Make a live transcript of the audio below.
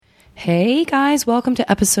Hey guys, welcome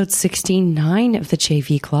to episode 69 of the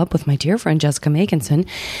JV Club with my dear friend Jessica Makinson.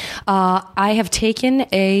 I have taken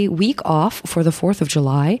a week off for the 4th of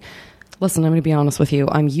July. Listen, I'm going to be honest with you.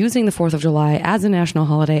 I'm using the 4th of July as a national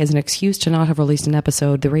holiday as an excuse to not have released an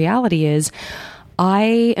episode. The reality is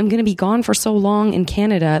I am going to be gone for so long in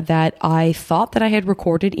Canada that I thought that I had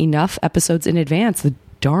recorded enough episodes in advance. The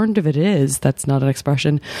darned of it is, that's not an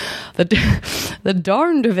expression, the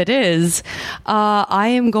darned of it is, I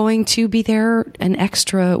am going to be there an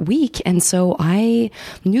extra week. And so I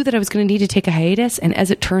knew that I was going to need to take a hiatus. And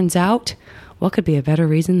as it turns out, what could be a better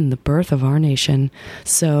reason than the birth of our nation?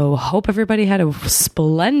 So hope everybody had a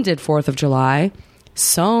splendid 4th of July.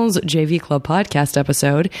 Sans JV Club podcast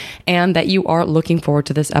episode, and that you are looking forward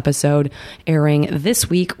to this episode airing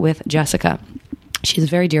this week with Jessica. She's a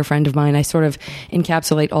very dear friend of mine. I sort of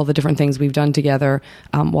encapsulate all the different things we've done together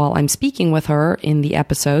while I'm speaking with her in the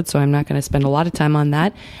episode, so I'm not going to spend a lot of time on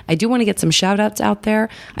that. I do want to get some shout-outs out there.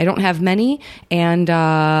 I don't have many, and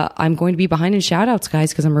I'm going to be behind in shout-outs,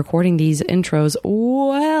 guys, because I'm recording these intros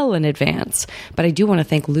well in advance. But I do want to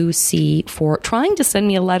thank Lou C. for trying to send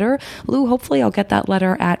me a letter. Lou, hopefully I'll get that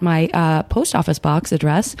letter at my post office box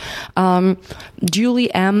address.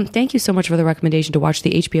 Julie M., thank you so much for the recommendation to watch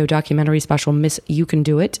the HBO documentary special, Miss You Can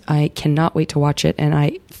Do It. I cannot wait to watch it, and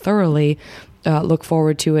I thoroughly look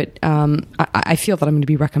forward to it. I feel that I'm going to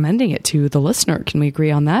be recommending it to the listener. Can we agree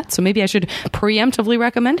on that? So maybe I should preemptively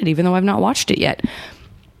recommend it, even though I've not watched it yet.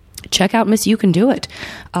 Check out Miss You Can Do It.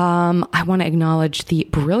 I want to acknowledge the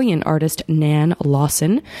brilliant artist Nan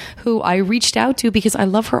Lawson, who I reached out to because I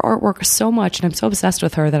love her artwork so much, and I'm so obsessed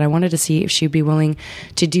with her that I wanted to see if she'd be willing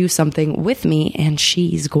to do something with me, and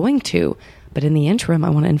she's going to. But in the interim, I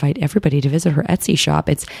want to invite everybody to visit her Etsy shop.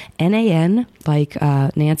 It's Nan, like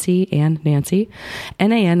Nancy and Nancy,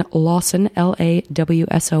 Nan Lawson,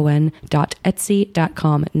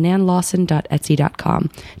 LAWSON.etsy.com, nanlawson.etsy.com.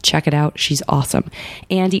 Check it out. She's awesome.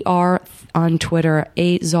 Andy R. on Twitter,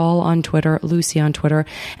 Azol on Twitter, Lucy on Twitter.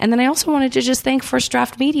 And then I also wanted to just thank First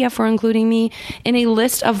Draft Media for including me in a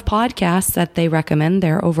list of podcasts that they recommend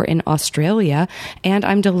there over in Australia. And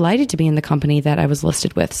I'm delighted to be in the company that I was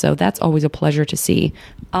listed with. So that's always a pleasure to see.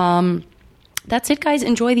 That's it, guys.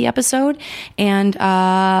 Enjoy the episode. And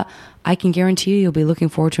I can guarantee you'll be looking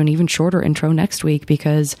forward to an even shorter intro next week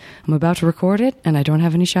because I'm about to record it and I don't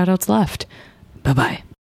have any shout outs left. Bye-bye.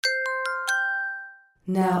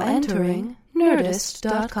 Now entering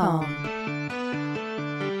Nerdist.com.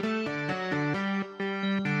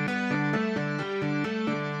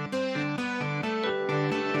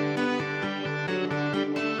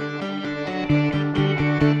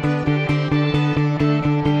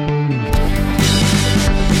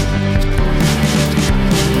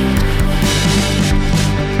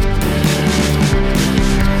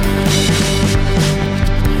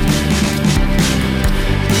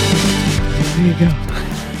 Here we go.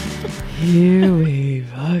 Here we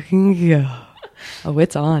fucking go. Oh,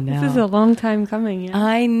 it's on now. This is a long time coming. Yeah.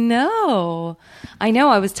 I know.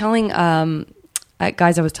 I was telling,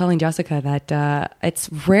 guys, I was telling Jessica that it's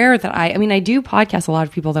rare that I do podcast a lot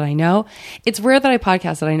of people that I know. It's rare that I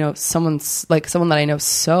podcast that I know someone that I know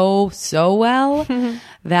so well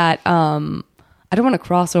that, I don't want to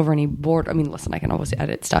cross over any board. I mean, listen, I can always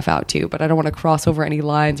edit stuff out too, but I don't want to cross over any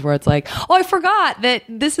lines where it's like, oh, I forgot that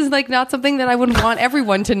this is like not something that I would want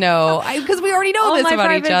everyone to know because we already know this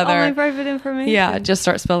about each other. All my private information. Yeah, just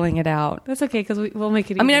start spelling it out. That's okay because we'll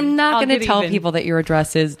make it easy. I mean, I'm not going to tell people that your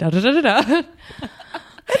address is da da da da da.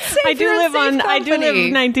 I do live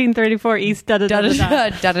 1934 East da da da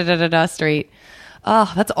da da Street.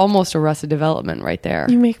 Oh, that's almost Arrested Development right there.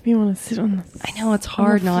 You make me want to sit on this. I know it's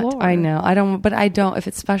hard not. I know I don't, but I don't.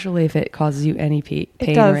 Especially if it causes you any pain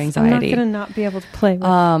or anxiety. I'm not going to not be able to play with.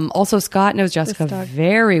 Also, Scott knows Jessica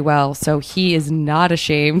very well, so he is not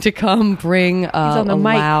ashamed to come bring a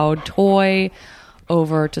loud toy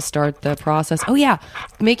over to start the process. Oh yeah,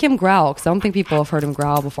 make him growl because I don't think people have heard him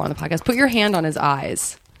growl before on the podcast. Put your hand on his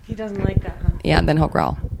eyes. He doesn't like that, huh? Yeah, and then he'll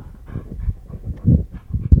growl.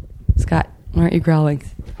 Scott, why aren't you growling?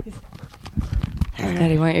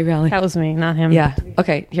 Daddy, why aren't you growling? That was me, not him. Yeah.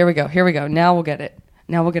 Okay, here we go. Now we'll get it.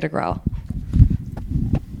 Now we'll get a growl.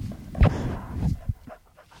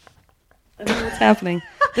 I don't know what's happening.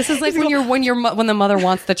 This is like when the mother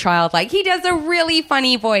wants the child, like, he does a really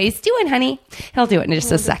funny voice. Do it, honey. He'll do it in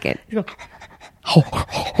just a second. He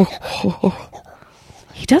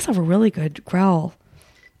does have a really good growl.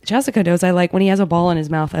 Jessica knows I like, when he has a ball in his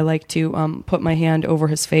mouth, I like to put my hand over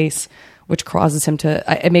his face, which causes him to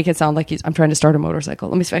make it sound like I'm trying to start a motorcycle.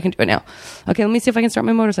 Let me see if I can do it now. Okay, let me see if I can start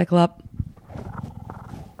my motorcycle up.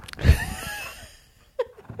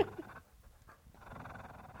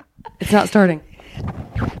 It's not starting.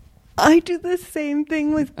 I do the same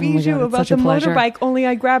thing with Bijou about the motorbike, only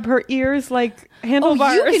I grab her ears like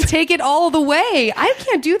handlebars. Oh, you can take it all the way. I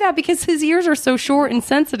can't do that because his ears are so short and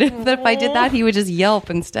sensitive that if I did that, he would just yelp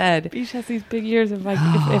instead. Bijou has these big ears. If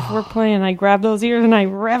we're playing, I grab those ears and I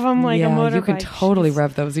rev them like a motorbike. You can totally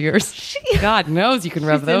rev those ears. God knows you can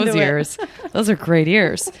rev those ears. Those are great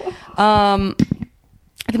ears. I've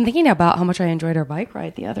been thinking about how much I enjoyed our bike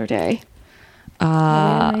ride the other day.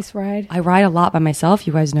 A nice ride. I ride a lot by myself,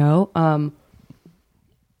 you guys know. And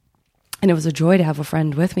it was a joy to have a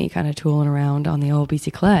friend with me kind of tooling around on the old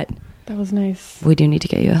bicyclette. That was nice. We do need to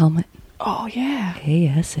get you a helmet. Oh, yeah.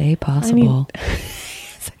 ASA possible.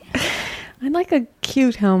 I'd like a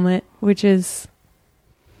cute helmet, which is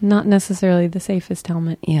not necessarily the safest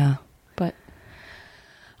helmet. Yeah. But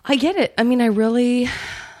I get it. I mean, I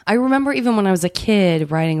remember even when I was a kid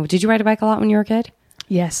riding. Did you ride a bike a lot when you were a kid?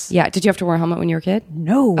 Yes. Yeah. Did you have to wear a helmet when you were a kid?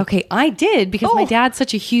 No. Okay, I did because my dad's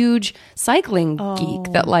such a huge cycling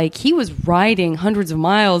geek that like he was riding hundreds of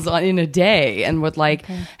miles in a day and would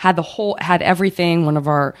had everything. One of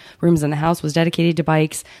our rooms in the house was dedicated to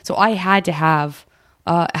bikes, so I had to have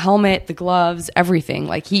a helmet, the gloves, everything.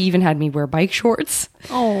 Like he even had me wear bike shorts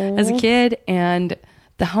as a kid, and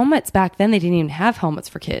the helmets back then, they didn't even have helmets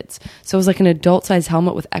for kids, so it was like an adult size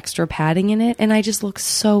helmet with extra padding in it, and I just looked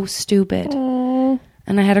so stupid.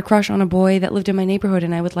 And I had a crush on a boy that lived in my neighborhood,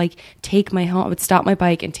 and I would I would stop my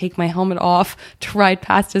bike and take my helmet off to ride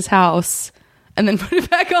past his house and then put it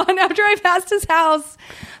back on after I passed his house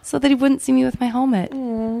so that he wouldn't see me with my helmet.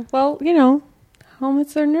 Well,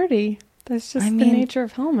 helmets are nerdy. That's just the nature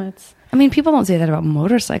of helmets. I mean, people don't say that about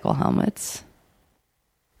motorcycle helmets.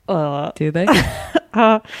 Do they?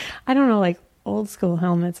 I don't know, like old school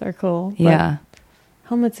helmets are cool. Yeah.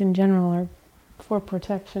 Helmets in general are for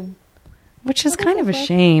protection. Which is kind of a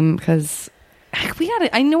shame because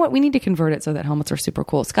I know what we need to convert it so that helmets are super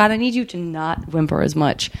cool. Scott, I need you to not whimper as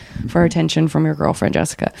much for attention from your girlfriend,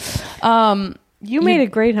 Jessica. You made a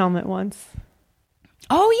great helmet once.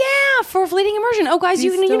 Oh yeah, for Fleeting Immersion. Oh guys,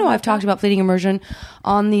 you know I've talked about Fleeting Immersion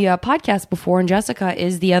on the podcast before, and Jessica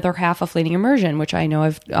is the other half of Fleeting Immersion, which I know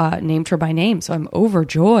I've named her by name, so I'm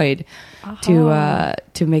overjoyed to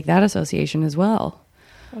make that association as well.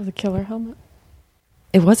 That was a killer helmet.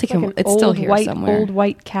 It was it's still here somewhere. Old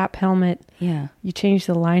white cap helmet. Yeah. You changed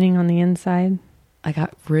the lining on the inside. I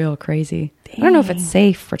got real crazy. Dang. I don't know if it's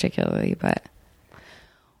safe particularly, but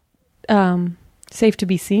safe to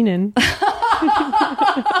be seen in.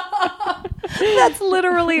 That's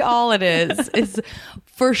literally all it is. Is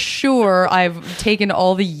for sure I've taken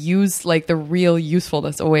all the the real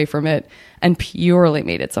usefulness away from it and purely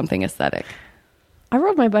made it something aesthetic. I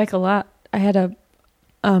rode my bike a lot. I had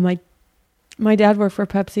my dad worked for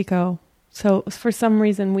PepsiCo, so for some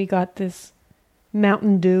reason we got this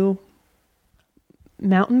Mountain Dew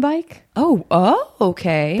mountain bike. Oh,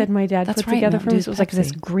 okay. That my dad put together for me. So it was like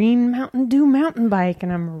this green Mountain Dew mountain bike,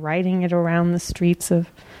 and I'm riding it around the streets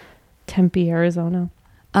of Tempe, Arizona.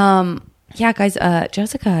 Yeah, guys,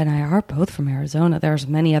 Jessica and I are both from Arizona. There's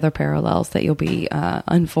many other parallels that will be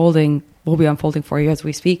unfolding for you as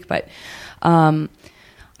we speak. But,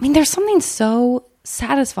 there's something so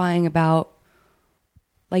satisfying about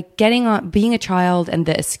being a child and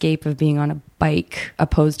the escape of being on a bike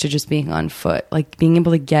opposed to just being on foot, like being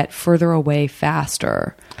able to get further away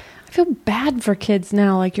faster. I feel bad for kids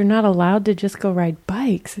now. Like you're not allowed to just go ride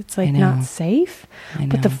bikes. It's like not safe.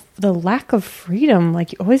 But the lack of freedom,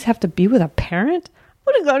 like you always have to be with a parent. I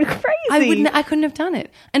would have gone crazy. I couldn't have done it.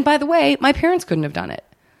 And by the way, my parents couldn't have done it.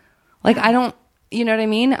 Like I don't, you know what I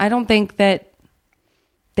mean? I don't think that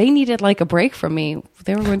they needed like a break from me.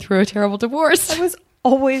 They were going through a terrible divorce. I was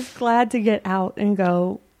always glad to get out and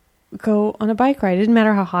go on a bike ride. It didn't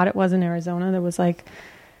matter how hot it was in Arizona. There was like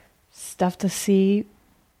stuff to see,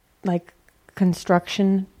 like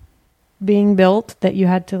construction being built that you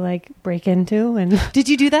had to like break into. And did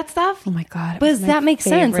you do that stuff? Oh my God. But does that make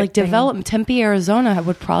sense? Like development, Tempe, Arizona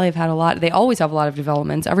would probably have had a lot. They always have a lot of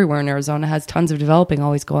developments. Everywhere in Arizona has tons of developing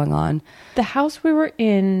always going on. The house we were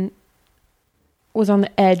in was on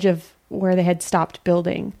the edge of where they had stopped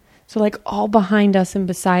building. So like all behind us and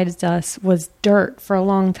besides us was dirt for a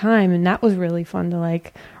long time. And that was really fun to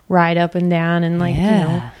like ride up and down and like,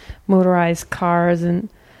 motorized cars.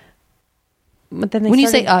 But then when you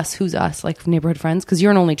say us, who's us? Like neighborhood friends? Because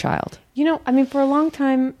you're an only child. For a long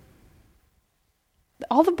time,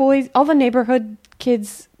 all the neighborhood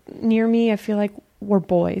kids near me, I feel like were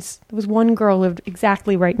boys. There was one girl who lived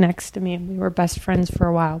exactly right next to me and we were best friends for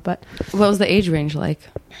a while. But what was the age range like?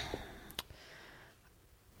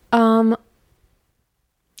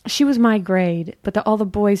 she was my grade, but all the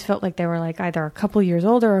boys felt like they were like either a couple years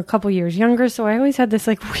older or a couple years younger. So I always had this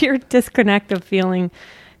like weird disconnect of feeling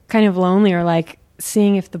kind of lonely, or like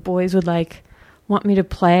seeing if the boys would like want me to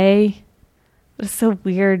play. It's so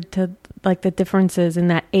weird to like the differences in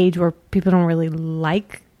that age where people don't really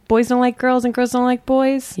like, boys don't like girls and girls don't like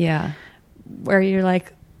boys. Yeah. Where you're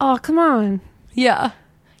like, oh, come on. Yeah.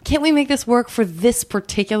 Can't we make this work for this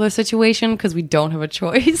particular situation? Because we don't have a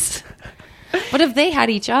choice. But if they had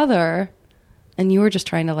each other and you were just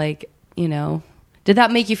trying to like, you know, did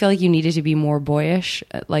that make you feel like you needed to be more boyish,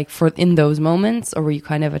 like for in those moments, or were you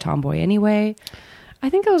kind of a tomboy anyway? I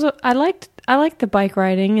think I liked the bike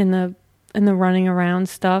riding and the running around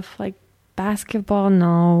stuff. Like basketball,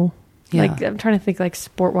 no. Yeah. Like I'm trying to think like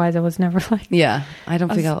sport wise, I was never like. Yeah, I don't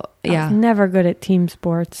think I was never good at team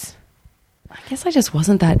sports. I guess I just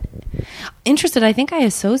wasn't that interested. I think I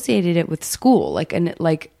associated it with school, like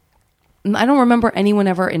I don't remember anyone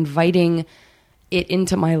ever inviting it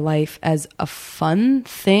into my life as a fun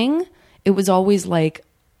thing. It was always like,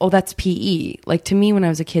 oh, that's PE. Like to me, when I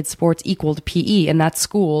was a kid, sports equaled PE, and that's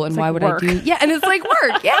school. And it's why like would work. I do? Yeah, and it's like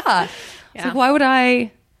work. Yeah, it's like, why would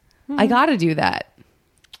I? I got to do that.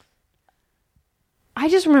 I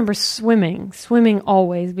just remember swimming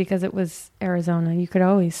always, because it was Arizona. You could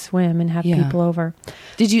always swim and have people over.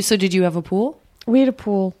 Did you have a pool? We had a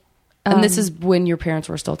pool. And this is when your parents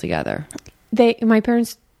were still together. My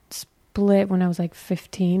parents split when I was like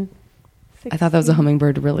 15. 16. I thought that was a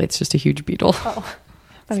hummingbird. Really, it's just a huge beetle. Oh,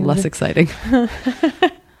 it's less exciting.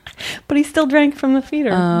 But he still drank from the feeder.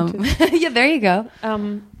 Yeah, there you go.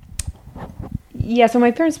 Yeah, so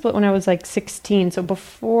my parents split when I was like 16. So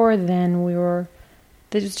before then,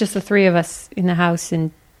 there was just the three of us in the house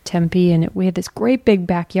in Tempe, and we had this great big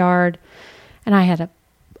backyard, and I had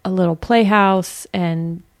a little playhouse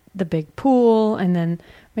and the big pool, and then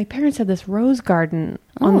my parents had this rose garden.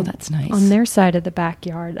 That's nice. On their side of the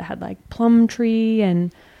backyard that had like plum tree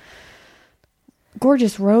and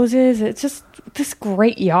gorgeous roses. It's just this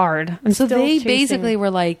great yard. So they basically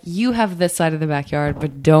were like, you have this side of the backyard,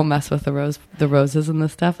 but don't mess with the roses and the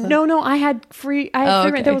stuff. No, I had free.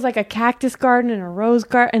 Okay. There was like a cactus garden and a rose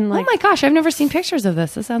garden. And like, oh my gosh, I've never seen pictures of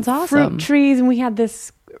this. This sounds awesome. Fruit trees, and we had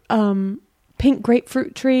this pink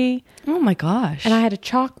grapefruit tree. Oh my gosh. And I had a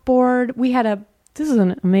chalkboard. This is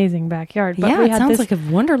an amazing backyard. But yeah, it sounds like a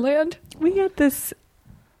wonderland. We had this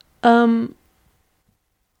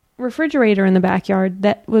refrigerator in the backyard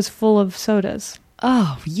that was full of sodas.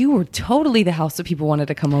 Oh, you were totally the house that people wanted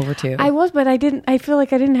to come over to. I was, but I feel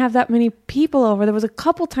like I didn't have that many people over. There was a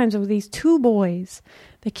couple times with these two boys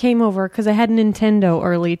that came over because I had a Nintendo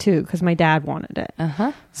early too, because my dad wanted it.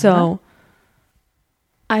 So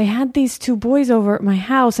I had these two boys over at my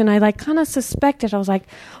house, and I like kind of suspected. I was like,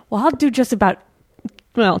 well, I'll do just about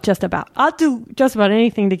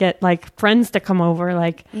anything to get like friends to come over.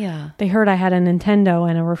 Like, yeah, they heard I had a Nintendo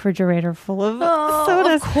and a refrigerator full of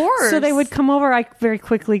sodas. Of course. So they would come over. I very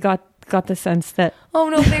quickly got the sense that, oh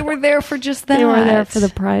no, they were there for just that. They were there for the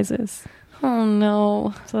prizes. Oh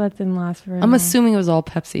no. So that didn't last very long. I'm assuming it was all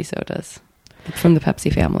Pepsi sodas from the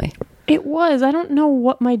Pepsi family. It was. I don't know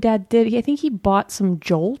what my dad did. I think he bought some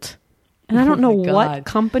Jolt. And I don't know what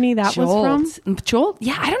company that was from. Jolt?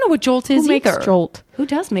 Yeah, I don't know what Jolt is either. Who makes Jolt? Who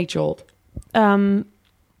does make Jolt? So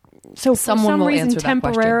for some reason,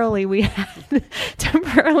 temporarily we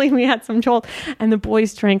had some Jolt, and the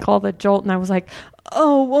boys drank all the Jolt, and I was like,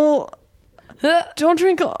 oh well, don't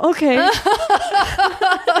drink. Okay. As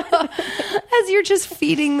you're just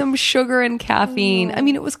feeding them sugar and caffeine. I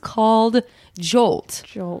mean, it was called Jolt.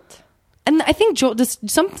 Jolt. And I think Jolt,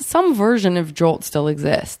 some version of Jolt still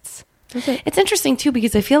exists. It's interesting too,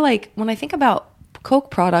 because I feel like when I think about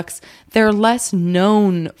Coke products, they're less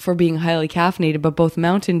known for being highly caffeinated, but both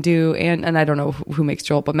Mountain Dew and I don't know who makes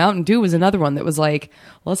Jolt, but Mountain Dew was another one that was like,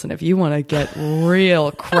 listen, if you want to get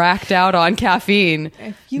real cracked out on caffeine,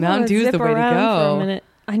 Mountain Dew is the way to go. For a minute.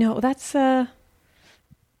 I know that's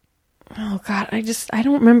oh God, I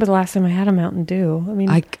don't remember the last time I had a Mountain Dew. I mean,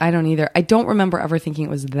 I don't either. I don't remember ever thinking it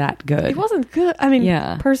was that good. It wasn't good. I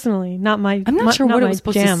mean, personally, not my. I'm not sure what it was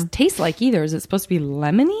supposed jam. to taste like either. Is it supposed to be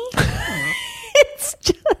lemony?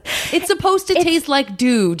 It's supposed to taste like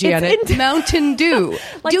dew, Janet. Mountain Dew,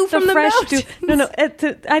 like dew from the fresh mountains. Dew. No.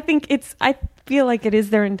 I feel like it is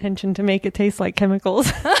their intention to make it taste like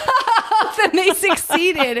chemicals. Then they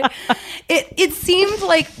succeeded. It seemed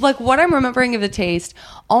like what I'm remembering of the taste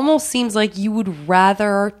almost seems like you would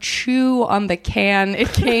rather chew on the can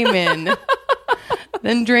it came in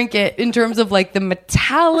than drink it, in terms of like the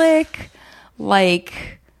metallic,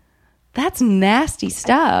 like that's nasty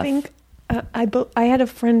stuff. I think I had a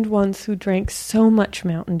friend once who drank so much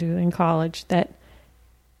Mountain Dew in college that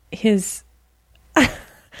his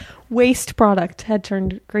waste product had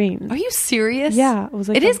turned green. Are you serious? Yeah, it was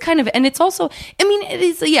like it is kind of, and it's also, I mean, it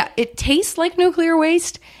is, yeah, it tastes like nuclear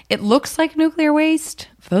waste. It looks like nuclear waste.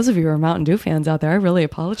 For those of you who are Mountain Dew fans out there, I really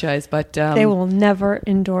apologize, but they will never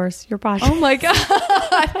endorse your podcast. Oh my God.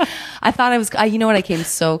 I thought you know what? I came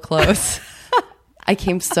so close. I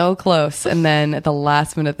came so close, and then at the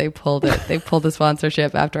last minute they pulled it. They pulled the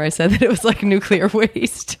sponsorship after I said that it was like nuclear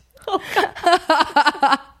waste. Oh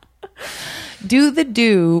God. Do the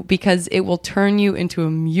dew because it will turn you into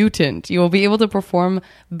a mutant. You will be able to perform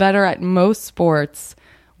better at most sports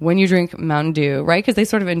when you drink Mountain Dew, right? Because they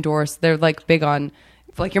sort of endorse, they're like big on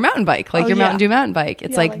like your mountain bike, like your Mountain Dew mountain bike.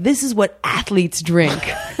 It's like this is what athletes drink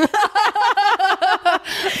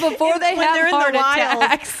before they have heart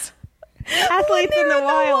attacks. Athletes in the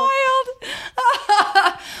wild.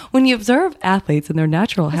 When you observe athletes in their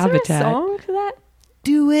natural habitat. Is there a song to that?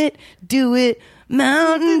 Do it,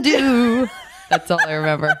 Mountain Dew. That's all I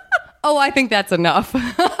remember. Oh, I think that's enough.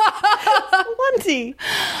 Plenty.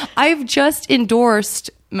 I've just endorsed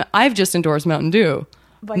Mountain Dew.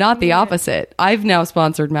 Not the opposite. I've now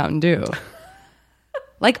sponsored Mountain Dew.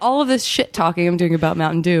 Like all of this shit talking I'm doing about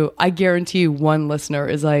Mountain Dew, I guarantee you one listener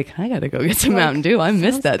is like, I gotta go get some Mountain Dew. I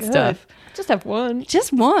miss that stuff. Just have one.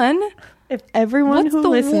 Just one. If everyone who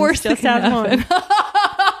listens just has one.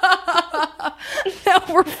 Now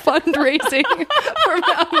we're fundraising for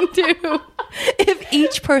Mountain Dew. If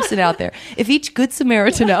each person out there, if each good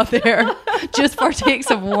Samaritan out there just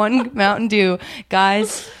partakes of one Mountain Dew,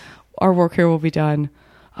 guys, our work here will be done.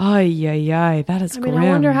 Ay, that is grim. I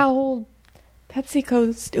wonder how old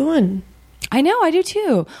PepsiCo's doing. I know, I do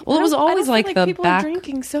too. Well, it was always like the people back. People are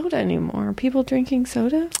drinking soda anymore. Are people drinking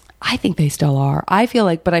soda? I think they still are. I feel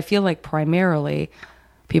like primarily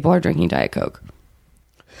people are drinking Diet Coke.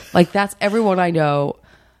 Like that's everyone I know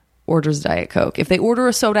orders Diet Coke. If they order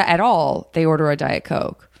a soda at all, they order a Diet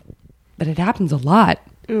Coke. But it happens a lot.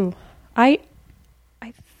 Ooh, I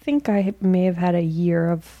think I may have had a year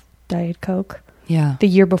of Diet Coke. Yeah. The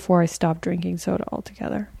year before I stopped drinking soda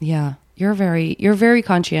altogether. Yeah. You're very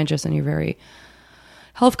conscientious and you're very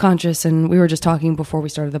health conscious. And we were just talking before we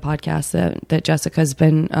started the podcast that Jessica's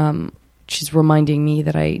been, she's reminding me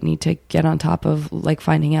that I need to get on top of like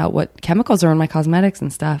finding out what chemicals are in my cosmetics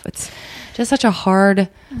and stuff. It's just such a hard,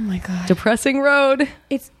 oh my God, depressing road.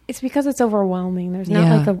 It's because it's overwhelming. There's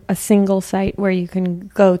not like a single site where you can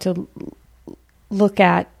go to look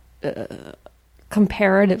at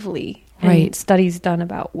comparatively. And studies done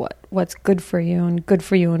about what's good for you and good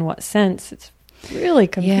for you in what sense. It's really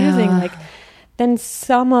confusing. Yeah. Like then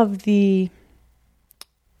some of the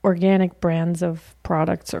organic brands of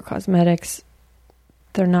products or cosmetics,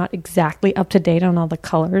 they're not exactly up to date on all the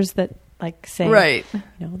colors that like say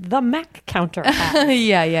the MAC counter has.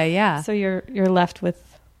 Yeah. So you're left with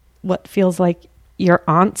what feels like your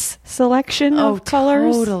aunt's selection of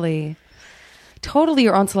colors. Totally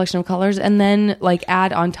your own selection of colors, and then like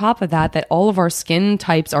add on top of that all of our skin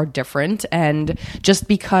types are different, and just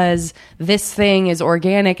because this thing is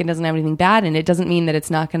organic and doesn't have anything bad in it doesn't mean that it's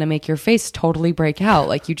not going to make your face totally break out.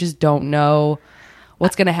 Like you just don't know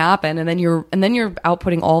what's going to happen, and then you're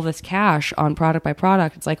outputting all this cash on product by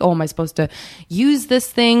product. It's like, oh, am I supposed to use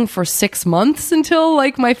this thing for 6 months until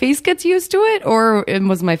like my face gets used to it, or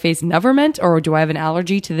was my face never meant, or do I have an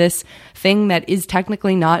allergy to this thing that is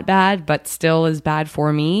technically not bad but still is bad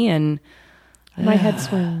for me? And my head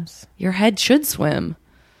swims. Your head should swim.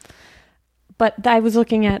 But I was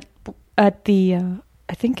looking at the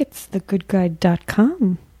I think it's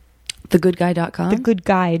thegoodguide.com. Thegoodguide.com? The Good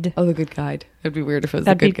Guide. Oh, The Good Guide. It'd be weird if it was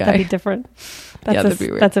The Good Guide. That'd be different. That'd be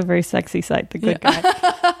weird. That's a very sexy site, The Good Guide.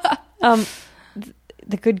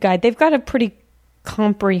 The Good Guide. They've got a pretty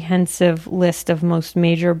comprehensive list of most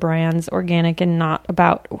major brands, organic and not,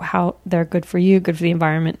 about how they're good for you, good for the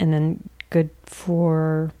environment, and then good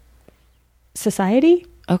for society.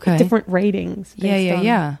 Okay. Different ratings.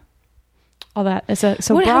 Yeah. All that. So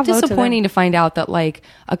how bravo disappointing to find out that like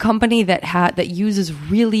a company that uses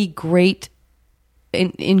really great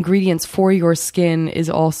ingredients for your skin is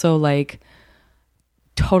also like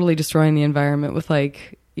totally destroying the environment with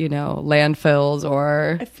like, you know, landfills.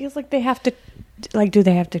 Or it feels like they have to, like, do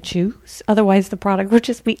they have to choose? Otherwise the product would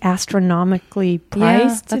just be astronomically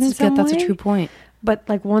priced. That's a true point. But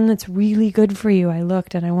like one that's really good for you, I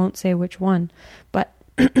looked, and I won't say which one, but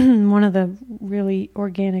one of the really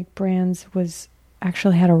organic brands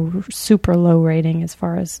actually had a super low rating as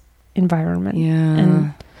far as environment. Yeah. And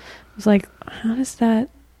I was like, how does that...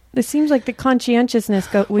 It seems like the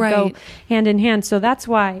conscientiousness would go hand in hand. So that's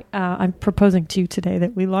why I'm proposing to you today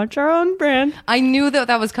that we launch our own brand. I knew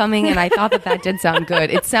that was coming, and I thought that did sound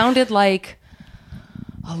good. It sounded like...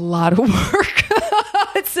 a lot of work.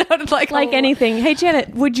 It sounded like anything. Hey,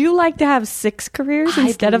 Janet, would you like to have 6 careers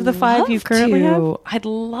instead of the 5 you currently have? I'd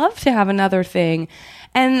love to have another thing.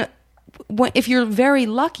 And if you're very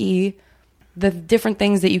lucky, the different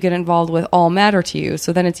things that you get involved with all matter to you.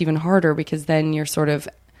 So then it's even harder because then you're sort of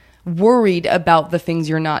worried about the things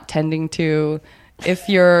you're not tending to. If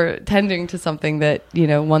you're tending to something that,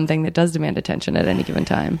 one thing that does demand attention at any given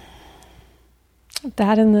time.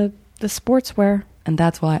 That and the sportswear. And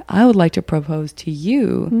that's why I would like to propose to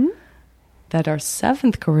you that our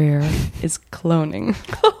 7th career is cloning.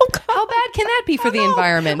 Oh, God. How bad can that be for the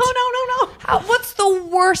environment? Oh, no. What's the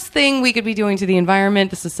worst thing we could be doing to the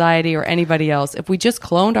environment, the society, or anybody else if we just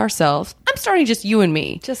cloned ourselves? I'm starting just you and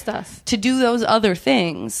me. Just us. To do those other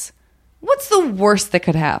things. What's the worst that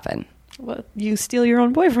could happen? Well, you steal your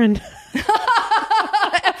own boyfriend.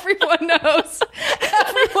 Everyone knows.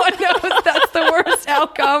 Everyone knows that's the worst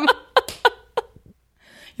outcome.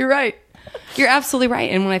 You're right. You're absolutely right.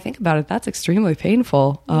 And when I think about it, that's extremely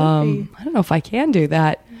painful. I don't know if I can do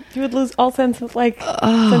that. You would lose all sense of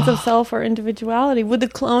sense of self or individuality. Would the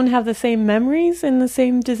clone have the same memories and the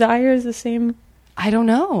same desires, the same I don't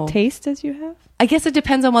know. taste as you have? I guess it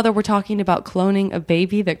depends on whether we're talking about cloning a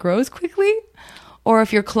baby that grows quickly, or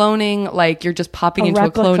if you're cloning, like you're just popping into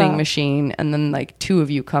replica. a cloning machine and then like 2 of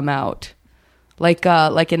you come out. Like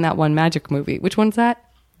in that one Magic movie. Which one's that?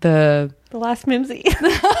 The Last Mimsy.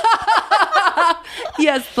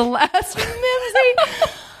 Yes, The Last Mimsy.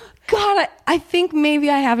 God, I think maybe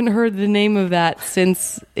I haven't heard the name of that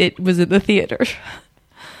since it was at the theater.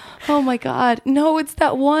 Oh my God. No, it's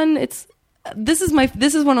that one. This is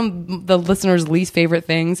one of the listeners' least favorite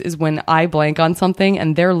things is when I blank on something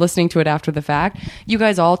and they're listening to it after the fact. You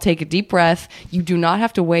guys all take a deep breath. You do not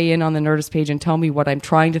have to weigh in on the Nerdist page and tell me what I'm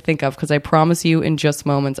trying to think of, because I promise you in just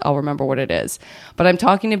moments I'll remember what it is. But I'm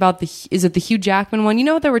talking about is it the Hugh Jackman one?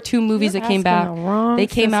 There were 2 movies that came back. They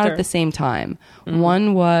came out at the same time.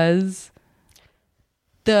 One was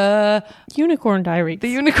the Unicorn Diaries. The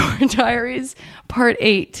Unicorn Diaries, Part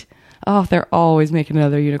 8. Oh, they're always making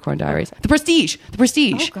another Unicorn Diaries. The Prestige.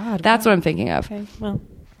 Oh, God. That's what I'm thinking of. Okay, well.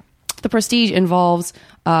 The Prestige involves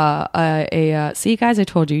see, guys, I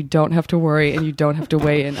told you, you don't have to worry and you don't have to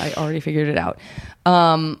weigh in. I already figured it out.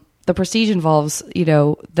 The Prestige involves,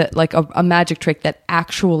 a magic trick that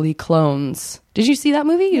actually clones. Did you see that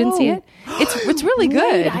movie? You didn't see it? It's really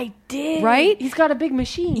good. Right, I did. Right? He's got a big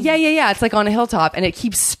machine. Yeah. It's like on a hilltop and it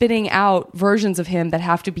keeps spitting out versions of him that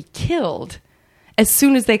have to be killed as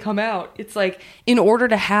soon as they come out. It's like, in order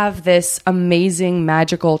to have this amazing,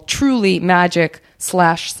 magical, truly magic /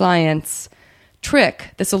 science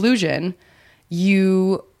trick, this illusion,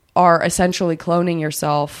 you are essentially cloning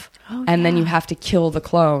yourself. And then you have to kill the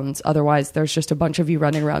clones. Otherwise, there's just a bunch of you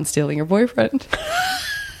running around stealing your boyfriend.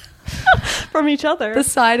 From each other. The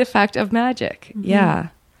side effect of magic. Mm-hmm. Yeah.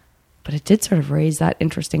 But it did sort of raise that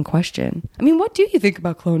interesting question. I mean, what do you think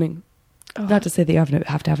about cloning? Not to say that you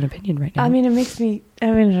have to have an opinion right now. I mean, it makes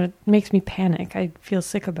me panic. I feel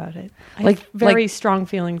sick about it. I have very strong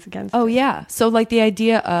feelings against it. Oh, yeah. So, the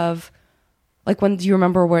idea of, do you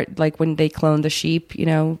remember when they cloned the sheep,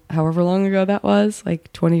 however long ago that was,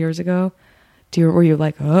 20 years ago? Were you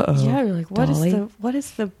like, uh-oh? Yeah, you're like, what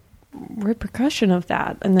is the repercussion of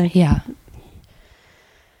that? And then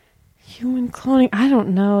human cloning, I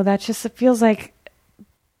don't know. That just, it feels like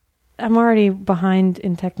I'm already behind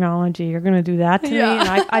in technology. You're going to do that to me, and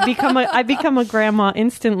I become a grandma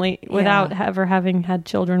instantly without ever having had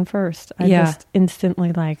children first. I just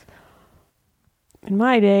instantly in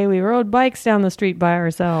my day, we rode bikes down the street by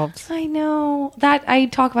ourselves. I know that. I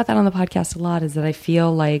talk about that on the podcast a lot. Is that I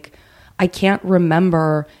feel like I can't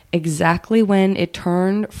remember exactly when it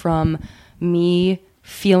turned from me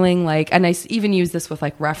feeling like, and I even use this with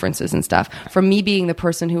references and stuff, from me being the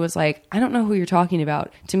person who was like, I don't know who you're talking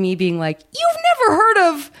about, to me being like, you've never heard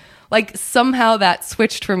of, somehow that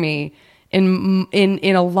switched for me in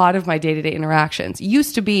a lot of my day-to-day interactions. It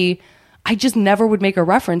used to be, I just never would make a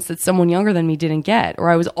reference that someone younger than me didn't get, or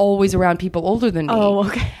I was always around people older than me. Oh,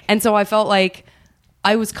 okay. And so I felt like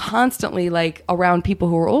I was constantly around people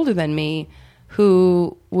who were older than me,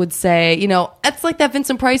 who would say, it's like that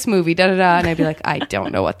Vincent Price movie, da-da-da. And I'd be like, I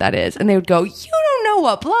don't know what that is. And they would go, you don't know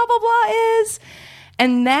what blah, blah, blah is.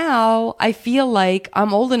 And now I feel like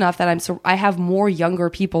I'm old enough that I have more younger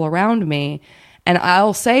people around me. And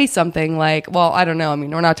I'll say something like, well, I don't know. I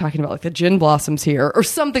mean, we're not talking about the gin blossoms here or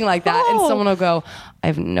something like that. And someone will go, I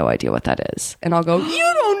have no idea what that is. And I'll go, you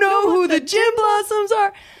don't know who the gin blossoms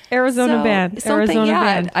are. Arizona band.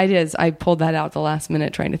 Band. I pulled that out at the last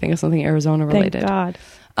minute trying to think of something Arizona related. Thank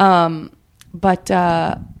God. But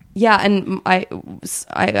Yeah, and I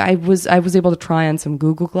was able to try on some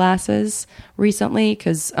Google glasses recently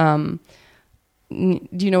because do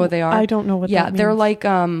you know what they are? I don't know what. Yeah, that means. they're like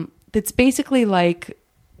it's basically like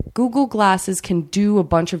Google glasses can do a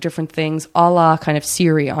bunch of different things, a la kind of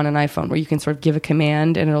Siri on an iPhone, where you can sort of give a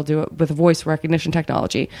command and it'll do it with voice recognition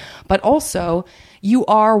technology. But also, you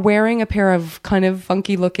are wearing a pair of kind of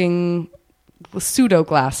funky looking pseudo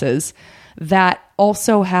glasses that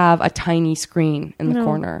also have a tiny screen in the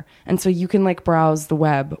corner. And so you can like browse the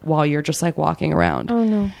web while you're just like walking around. Oh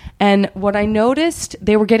no. And what I noticed,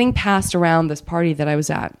 they were getting passed around this party that I was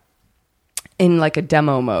at in like a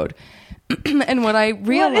demo mode. And what I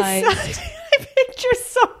realized... I picture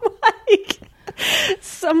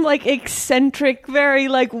some like eccentric, very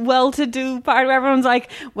like well-to-do part where everyone's like,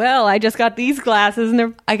 well, I just got these glasses and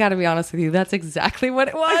they're... I gotta be honest with you, that's exactly what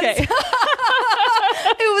it was. Okay.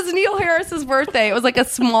 It was Neil Harris's birthday. It was like a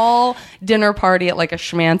small dinner party at like a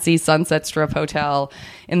schmancy Sunset Strip hotel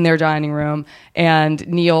in their dining room. And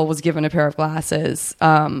Neil was given a pair of glasses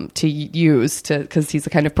to use because he's the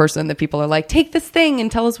kind of person that people are like, take this thing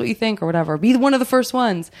and tell us what you think or whatever. Be one of the first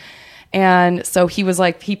ones. And so he was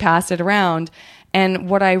like, he passed it around. And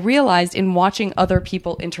what I realized in watching other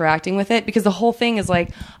people interacting with it, because the whole thing is like,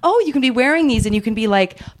 oh, you can be wearing these and you can be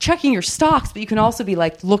like checking your stocks, but you can also be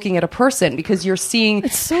like looking at a person because you're seeing.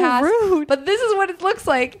 It's so rude. But this is what it looks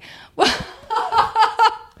like. I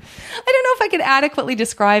don't know if I could adequately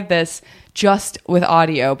describe this just with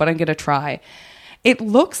audio, but I'm going to try. It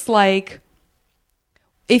looks like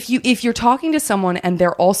if you're talking to someone and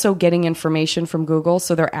they're also getting information from Google,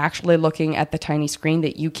 so they're actually looking at the tiny screen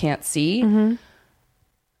that you can't see. Mm-hmm.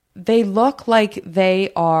 They look like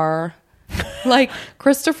they are like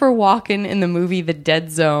Christopher Walken in the movie The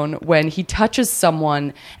Dead Zone when he touches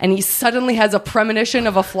someone and he suddenly has a premonition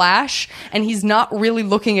of a flash and he's not really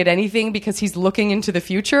looking at anything because he's looking into the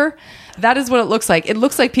future. That is what it looks like. It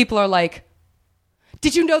looks like people are like,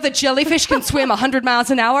 did you know that jellyfish can swim 100 miles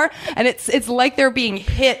an hour? And it's like they're being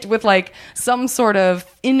hit with like some sort of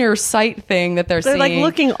inner sight thing that they're seeing. They're like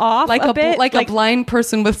looking off like a bit. Like a blind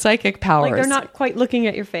person with psychic powers. Like they're not quite looking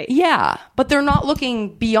at your face. Yeah, but they're not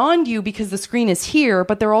looking beyond you because the screen is here,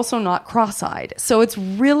 but they're also not cross-eyed. So it's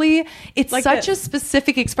like such a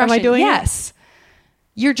specific expression. Am I doing yes.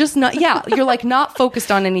 You're just not, you're like not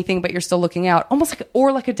focused on anything, but you're still looking out, almost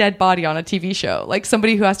like a dead body on a TV show, like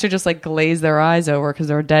somebody who has to just like glaze their eyes over because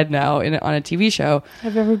they're dead now on a TV show.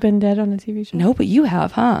 Have you ever been dead on a TV show? No, but you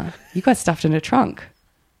have, huh? You got stuffed in a trunk.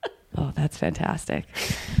 Oh, that's fantastic.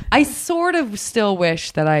 I sort of still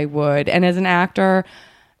wish that I would. And as an actor,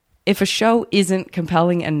 if a show isn't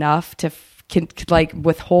compelling enough to like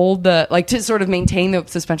withhold to sort of maintain the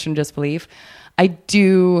suspension of disbelief, I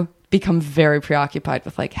do become very preoccupied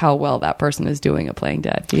with like how well that person is doing at playing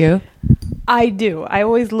dead. Do you? I do. I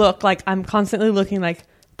always look like I'm constantly looking like,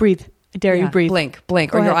 breathe. I dare you breathe. Blink. Go Are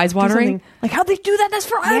ahead, your eyes watering? Like how'd they do that? That's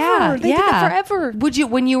forever. Yeah, They did that forever. Would you,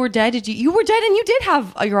 when you were dead, you were dead and you did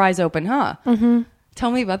have your eyes open, huh? Mm-hmm.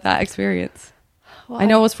 Tell me about that experience. Well, I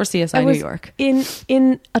know it was for CSI New York.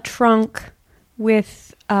 In a trunk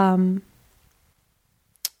with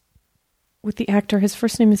the actor. His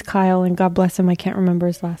first name is Kyle, and God bless him, I can't remember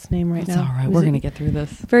his last name right now. It's all right. We're going to get through this.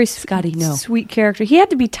 Very Scotty, no. Sweet character. He had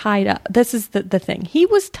to be tied up. This is the thing. He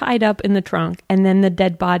was tied up in the trunk, and then the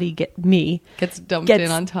dead body gets dumped in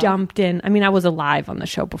on top. Dumped in. I mean, I was alive on the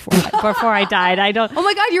show before I died. I don't. Oh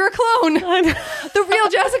my God, you're a clone. The real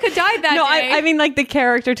Jessica died that day. I mean, like the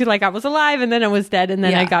character too. Like I was alive, and then I was dead, and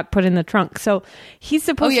then I got put in the trunk. So he's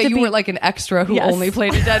supposed to be. You were like an extra who only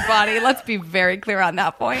played a dead body. Let's be very clear on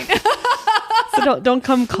that point. So don't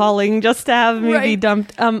come calling just to have me be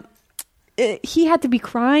dumped. He had to be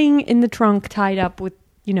crying in the trunk, tied up with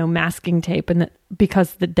masking tape, and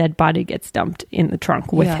because the dead body gets dumped in the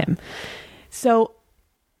trunk with him. So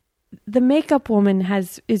the makeup woman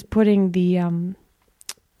is putting the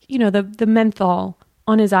the menthol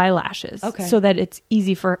on his eyelashes, so that it's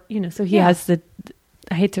easy for So he has the.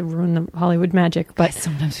 I hate to ruin the Hollywood magic, but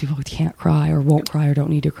sometimes people can't cry or won't cry or don't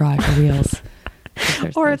need to cry for reals.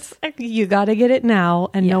 Or it's you got to get it now,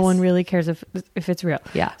 and no one really cares if it's real.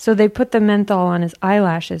 Yeah. So they put the menthol on his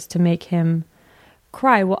eyelashes to make him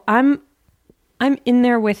cry. Well, I'm in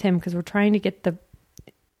there with him because we're trying to get the.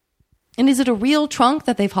 And is it a real trunk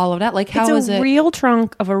that they've hollowed out? Like how is it? It's a real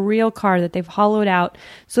trunk of a real car that they've hollowed out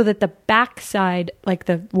so that the back side, like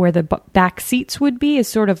where the back seats would be, is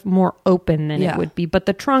sort of more open than it would be. But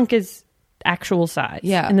the trunk is actual size.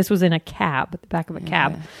 Yeah. And this was in a cab, at the back of a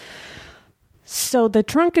cab. So the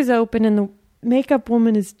trunk is open and the makeup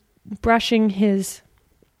woman is brushing his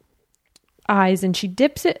eyes, and she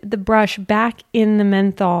dips the brush back in the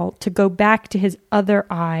menthol to go back to his other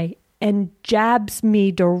eye and jabs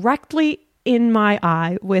me directly in my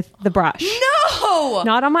eye with the brush. No!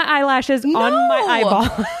 Not on my eyelashes, on my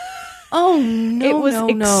eyeball. Oh, no, it was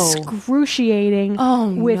no. excruciating.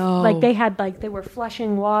 Oh, with, no. Like, they were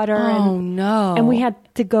flushing water. Oh, no. And we had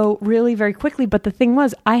to go really very quickly. But the thing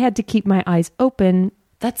was, I had to keep my eyes open.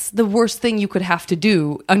 That's the worst thing you could have to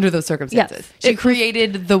do under those circumstances. Yes. She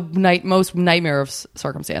created the most nightmare of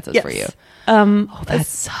circumstances for you. Oh, that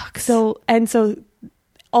sucks. So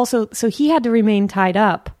he had to remain tied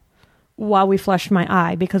up while we flushed my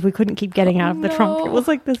eye because we couldn't keep getting out of the trunk. It was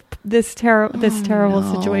like this terrible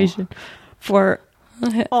situation for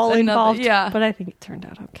all involved. Yeah. But I think it turned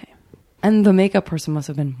out okay. And the makeup person must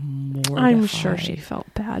have been mortified. I'm sure she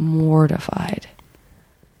felt bad. Mortified.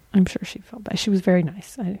 I'm sure she felt bad. She was very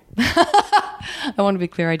nice. I want to be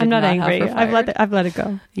clear. I'm not angry. Have her fired. I've let it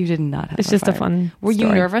go. You did not have It's her just fired. a fun Were you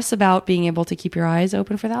story. nervous about being able to keep your eyes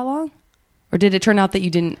open for that long? Or did it turn out that you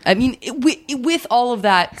didn't? I mean, with all of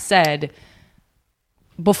that said,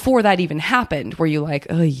 before that even happened, were you like,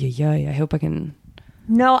 oh, yeah, I hope I can...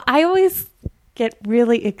 No, I always get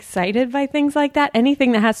really excited by things like that.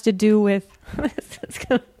 Anything that has to do with... It's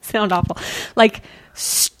going to sound awful. Like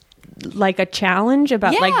a challenge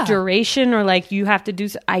about like duration or like you have to do...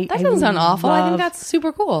 That doesn't sound awful. I think that's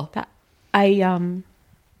super cool.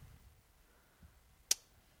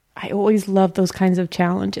 I always love those kinds of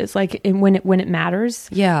challenges, like when it matters.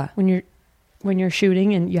 Yeah, when you're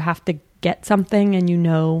shooting and you have to get something, and you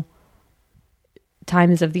know,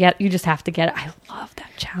 time is of the you just have to get it. I love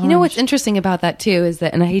that challenge. You know what's interesting about that too is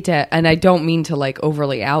that, and I don't mean to like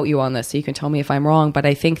overly out you on this, so you can tell me if I'm wrong, but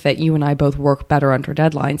I think that you and I both work better under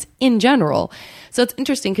deadlines in general. So it's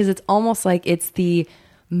interesting because it's almost like it's the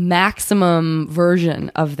maximum version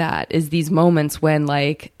of that is these moments when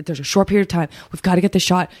like there's a short period of time, we've got to get the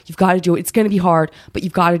shot, you've got to do it, it's going to be hard, but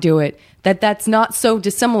you've got to do it. That's not so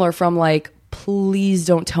dissimilar from like, please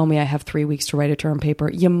don't tell me I have 3 weeks to write a term paper.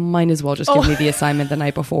 You might as well just give me the assignment the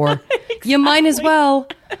night before. Exactly. You might as well.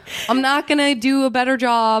 I'm not going to do a better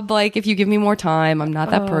job like if you give me more time. I'm not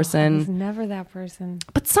that person. I was never that person.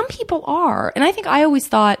 But some people are. And I think I always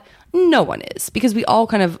thought no one is, because we all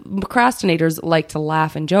kind of, procrastinators like to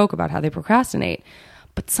laugh and joke about how they procrastinate.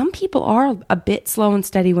 But some people are a bit slow and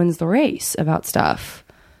steady wins the race about stuff.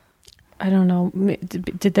 I don't know.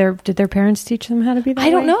 Did their parents teach them how to be that way?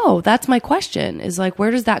 I don't know. That's my question, is like,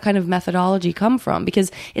 where does that kind of methodology come from? Because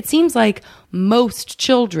it seems like most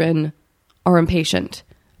children are impatient.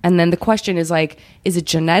 And then the question is like, is it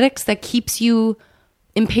genetics that keeps you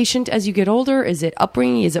impatient as you get older? Is it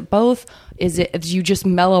upbringing? Is it both? Is it you just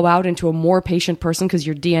mellow out into a more patient person because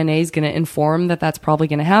your DNA is going to inform that that's probably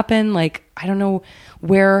going to happen? Like, I don't know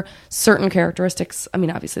where certain characteristics, I mean,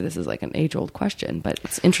 obviously this is like an age-old question, but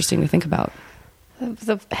it's interesting to think about.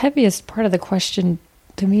 The heaviest part of the question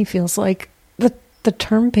to me feels like the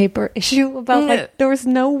term paper issue about like, there was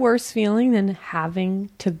no worse feeling than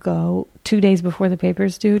having to go 2 days before the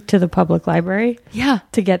paper's due to the public library. Yeah.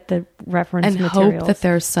 To get the reference and materials. Hope that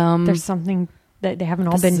there's something that they haven't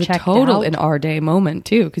all been checked out. Total in our day moment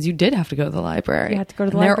too, because you did have to go to the library. You had to go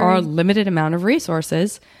to the library. library. There are a limited amount of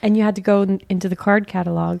resources. And you had to go into the card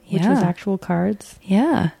catalog, which was actual cards.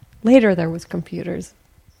 Yeah. Later there was computers.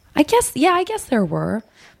 I guess there were.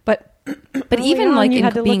 But even on, like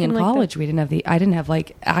being in like college, I didn't have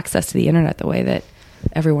like access to the internet the way that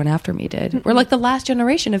everyone after me did. Mm-hmm. We're like the last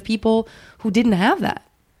generation of people who didn't have that.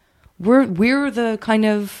 We're the kind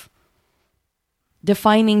of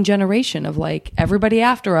defining generation of like everybody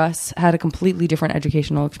after us had a completely different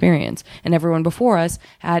educational experience, and everyone before us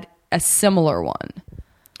had a similar one.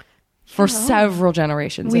 For several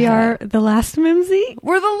generations we ahead. are the last Mimsy?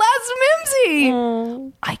 We're the last Mimsy!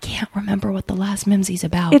 Oh. I can't remember what the last Mimsy's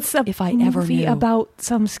about. It's a if I ever movie knew. about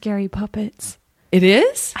some scary puppets. It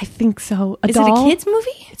is? I think so. Is it a kid's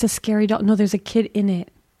movie? It's a scary doll. No, there's a kid in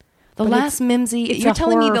it. The Last Mimsy. You're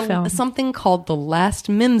telling me something called The Last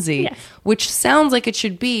Mimsy, yes. which sounds like it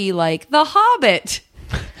should be like The Hobbit.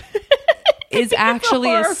 Is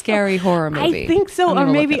actually a scary horror movie. I think so, or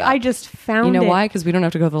maybe I just found it. You know why? Because we don't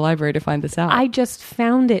have to go to the library to find this out. I just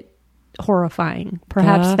found it horrifying.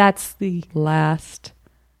 Perhaps that's the Last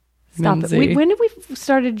Mimsy. Stop it. When did we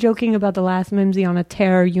started joking about the Last Mimsy on a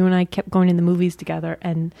tear? You and I kept going in the movies together,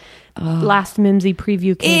 and Last Mimsy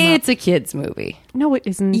preview came It's a kid's movie. No, it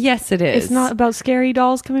isn't. Yes, it is. It's not about scary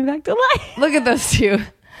dolls coming back to life. Look at those two.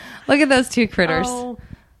 Look at those two critters. Oh.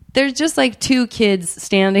 There's just like two kids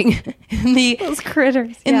standing in the those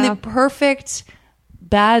critters in the perfect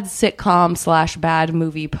bad sitcom / bad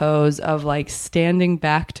movie pose of like standing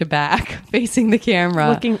back to back, facing the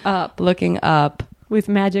camera, looking up with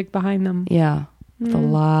magic behind them. Yeah, with a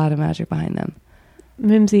lot of magic behind them.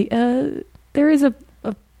 Mimsy, there is a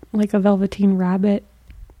Velveteen Rabbit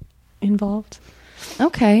involved.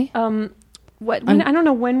 Okay. I don't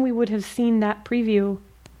know when we would have seen that preview.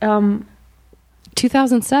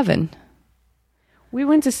 2007. We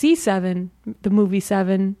went to see Seven, the movie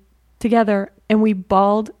Seven, together, and we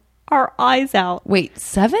bawled our eyes out. Wait,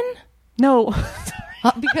 7? No.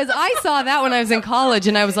 Because I saw that when I was in college,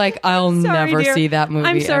 and I was like, I'll never see that movie.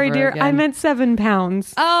 I'm sorry, ever dear. again. I meant 7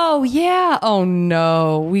 pounds. Oh, yeah. Oh,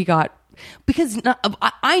 no. Because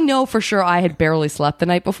I know for sure I had barely slept the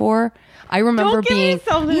night before. I remember being...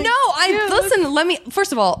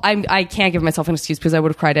 First of all, I can't give myself an excuse because I would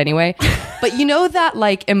have cried anyway. But you know that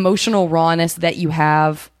like emotional rawness that you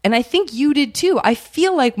have, and I think you did too. I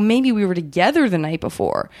feel like maybe we were together the night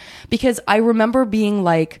before because I remember being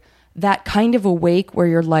like that kind of awake where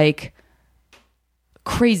you're like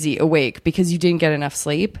crazy awake because you didn't get enough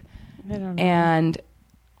sleep. I don't know. And...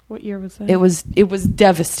 What year was that? It was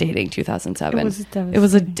devastating, 2007. It was devastating. It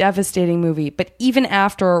was a devastating movie. But even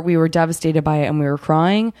after we were devastated by it and we were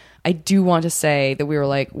crying, I do want to say that we were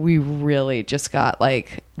like, we really just got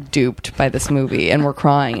like duped by this movie and we're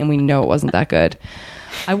crying and we know it wasn't that good.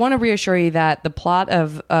 I want to reassure you that the plot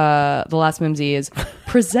of The Last Mimsy is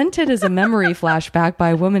presented as a memory flashback by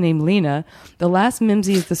a woman named Lena. The Last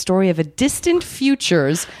Mimsy is the story of a distant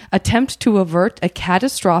future's attempt to avert a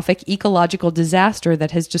catastrophic ecological disaster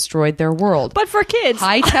that has destroyed their world. But for kids.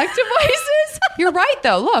 High-tech devices? You're right,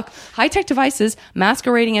 though. Look, high-tech devices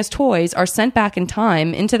masquerading as toys are sent back in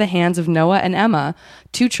time into the hands of Noah and Emma,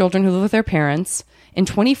 2 children who live with their parents, in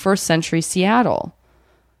 21st century Seattle.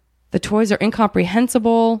 The toys are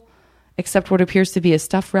incomprehensible, except what appears to be a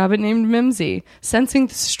stuffed rabbit named Mimsy. Sensing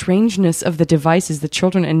the strangeness of the devices, the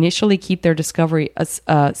children initially keep their discovery a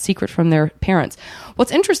secret from their parents.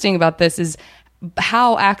 What's interesting about this is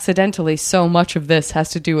how accidentally so much of this has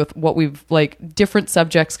to do with what we've, like, different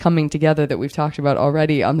subjects coming together that we've talked about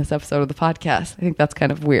already on this episode of the podcast. I think that's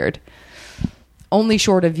kind of weird. Only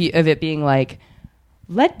short of it being, like,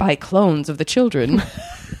 led by clones of the children...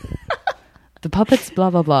 The puppets,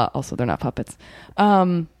 blah, blah, blah. Also, they're not puppets.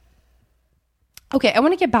 Okay, I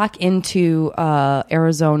want to get back into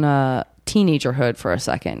Arizona teenagerhood for a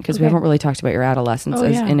second, because we haven't really talked about your adolescence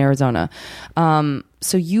in Arizona.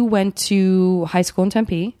 So you went to high school in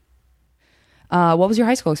Tempe. What was your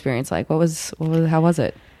high school experience like? How was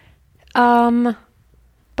it? By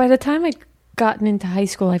the time I'd gotten into high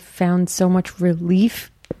school, I found so much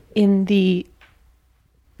relief in the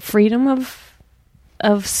freedom of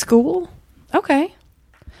school. Okay.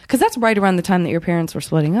 Because that's right around the time that your parents were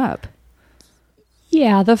splitting up.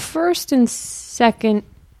 Yeah, the first and second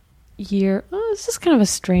year, it's just kind of a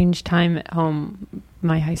strange time at home,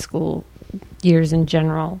 my high school years in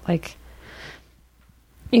general. Like,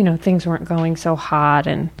 you know, things weren't going so hot,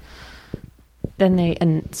 and then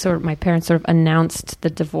my parents sort of announced the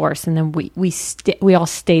divorce, and then we all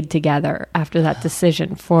stayed together after that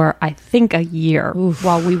decision for, I think, a year. Oof.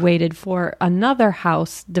 While we waited for another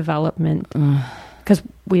house development, because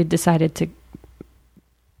we had decided to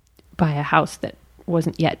buy a house that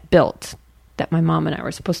wasn't yet built, that my mom and I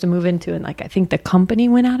were supposed to move into, and like I think the company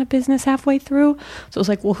went out of business halfway through. So it was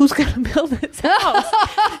like, well, who's going to build this house?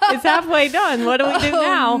 It's halfway done. What do we do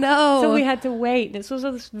now? No. So we had to wait. This was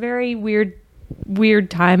a very weird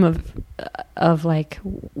time of like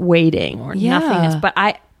waiting or nothingness. But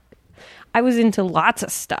I was into lots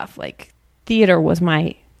of stuff. Like theater was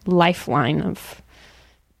my lifeline of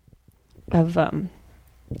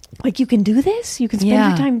like, you can do this. You can spend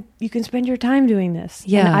your time. You can spend your time doing this.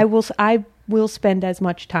 Yeah. And I will spend as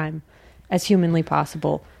much time as humanly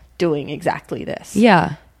possible doing exactly this.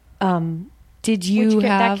 Yeah. Did you have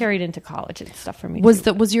that carried into college and stuff for me?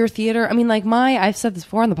 Was your theater? I mean, like I've said this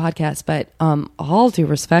before on the podcast, but all due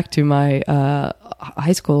respect to my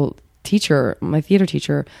high school teacher, my theater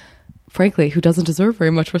teacher, frankly, who doesn't deserve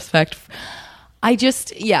very much respect. I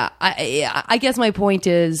guess my point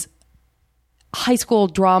is, high school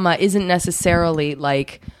drama isn't necessarily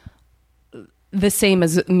like the same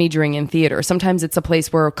as majoring in theater. Sometimes it's a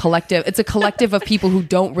place where it's a collective of people who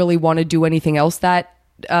don't really want to do anything else that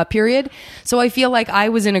period. So I feel like I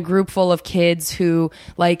was in a group full of kids who,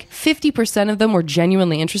 like, 50% of them were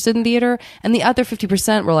genuinely interested in theater, and the other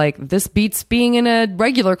 50% were like, this beats being in a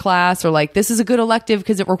regular class, or like, this is a good elective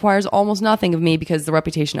because it requires almost nothing of me, because the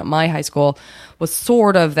reputation at my high school was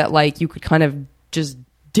sort of that, like, you could kind of just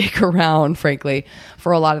dick around, frankly,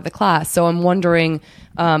 for a lot of the class. So I'm wondering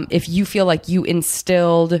if you feel like you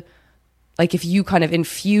instilled like if you kind of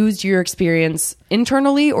infused your experience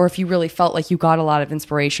internally, or if you really felt like you got a lot of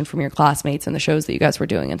inspiration from your classmates and the shows that you guys were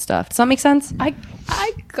doing and stuff. Does that make sense? I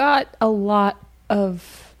got a lot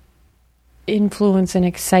of influence and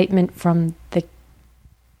excitement from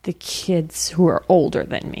the kids who are older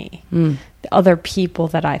than me, the other people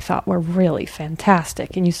that I thought were really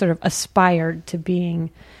fantastic, and you sort of aspired to being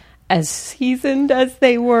as seasoned as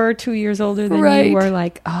they were, 2 years older than you were,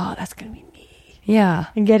 like, oh, that's gonna be me. Yeah.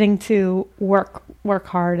 And getting to work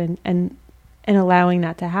hard and allowing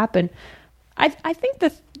that to happen. I think the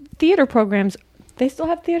theater programs, they still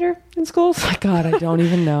have theater in schools? Oh God, I don't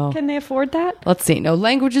even know. Can they afford that? Let's see. No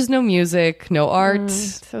languages, no music, no art,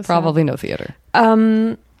 so probably no theater.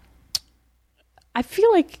 I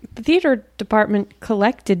feel like the theater department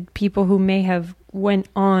collected people who may have went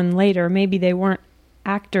on later. Maybe they weren't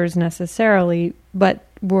actors necessarily, but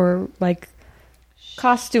were like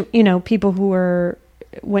costume, people who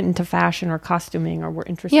went into fashion or costuming or were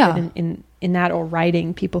interested in that, or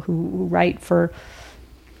writing, people who write for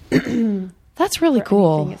that's really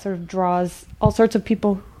cool. Anything. It sort of draws all sorts of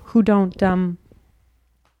people who don't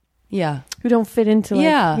who don't fit into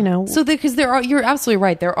so because you're absolutely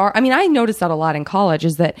right, I noticed that a lot in college,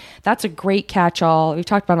 is that's a great catch-all. We've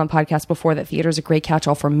talked about on the podcast before that theater is a great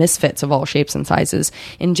catch-all for misfits of all shapes and sizes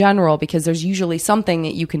in general, because there's usually something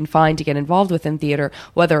that you can find to get involved with in theater,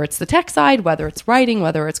 whether it's the tech side, whether it's writing,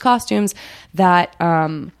 whether it's costumes, that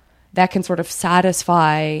can sort of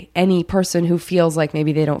satisfy any person who feels like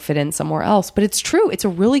maybe they don't fit in somewhere else. But it's true, it's a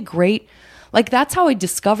really great, like, that's how I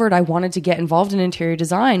discovered I wanted to get involved in interior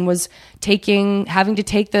design, was having to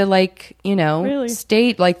take the,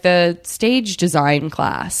 the stage design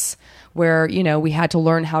class, where, we had to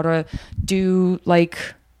learn how to do, like,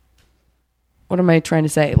 what am I trying to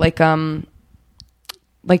say? To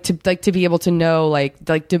be able to know,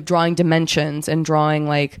 drawing dimensions and drawing,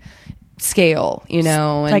 like, scale,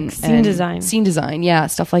 and scene design. Scene design, yeah,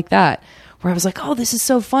 stuff like that. Where I was like, oh, this is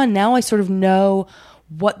so fun. Now I sort of know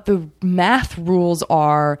what the math rules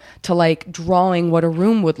are to, like, drawing what a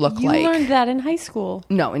room would look like. You learned that in high school?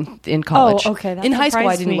 No, in college. Oh, okay. That in high school,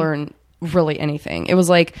 I didn't learn really anything. It was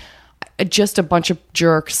like just a bunch of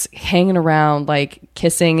jerks hanging around, like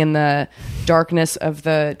kissing in the darkness of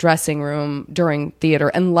the dressing room during theater,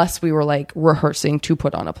 unless we were like rehearsing to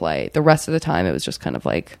put on a play. The rest of the time, it was just kind of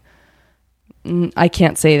like, I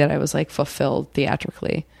can't say that I was like fulfilled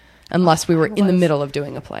theatrically. Unless we were in the middle of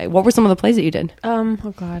doing a play. What were some of the plays that you did? Oh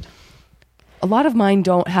God. A lot of mine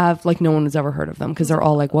don't have, like, no one has ever heard of them, because they're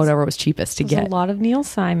all like whatever was cheapest to get. A lot of Neil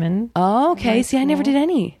Simon. Oh, okay. See, I never did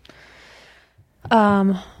any.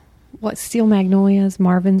 Steel Magnolias,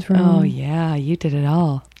 Marvin's Room. Oh yeah, you did it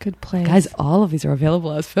all. Good plays. Guys, all of these are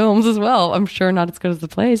available as films as well. I'm sure not as good as the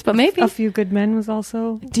plays, but maybe. A Few Good Men was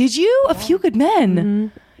also. Did you? A Few Good Men.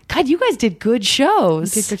 Mm-hmm. God, you guys did good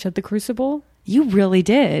shows. You did good show. The Crucible. You really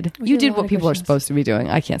did. You did what people are supposed to be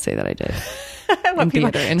doing. I can't say that I did. What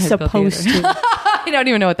people are supposed to. I don't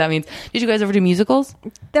even know what that means. Did you guys ever do musicals?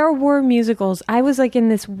 There were musicals. I was like in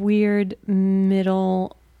this weird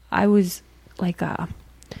middle. I was like a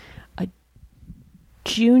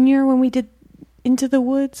junior when we did Into the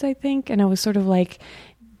Woods, I think. And I was sort of like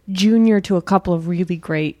junior to a couple of really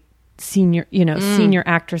great senior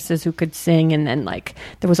actresses who could sing. And then like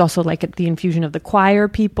there was also like the infusion of the choir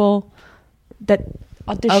people that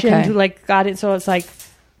auditioned who like got it. So it's like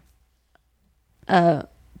to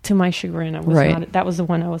my chagrin, I was not, that was the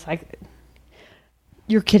one I was like,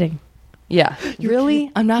 you're kidding. Yeah.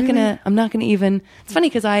 Really? I'm not gonna even, it's funny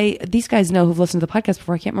because these guys know who've listened to the podcast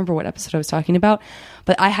before. I can't remember what episode I was talking about,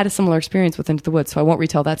 but I had a similar experience with Into the Woods, so I won't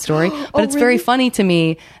retell that story. But it's very funny to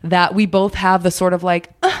me that we both have the sort of like,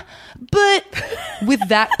 but with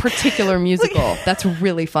that particular musical. That's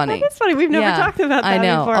really funny. That's funny. We've never talked about that I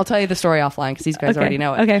know. before. I'll tell you the story offline because these guys already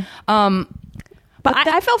know it. Okay. But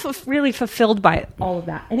I felt really fulfilled by all of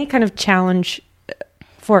that. Any kind of challenge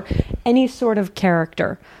for any sort of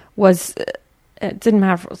character was, it didn't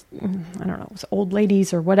matter if it was, I don't know, it was old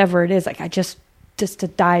ladies or whatever it is. Like I just to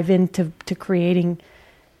dive into creating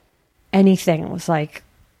anything was like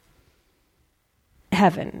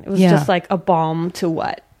heaven. It was just like a balm to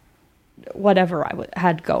whatever I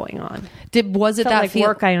had going on. Was it that like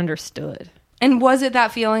work I understood? And was it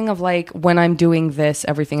that feeling of like, when I'm doing this,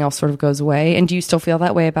 everything else sort of goes away? And do you still feel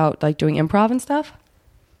that way about like doing improv and stuff?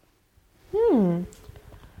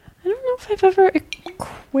 I don't know if I've ever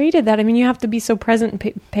equated that. I mean, you have to be so present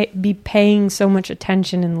and be paying so much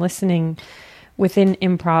attention and listening within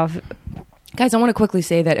improv. Guys, I want to quickly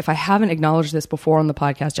say that if I haven't acknowledged this before on the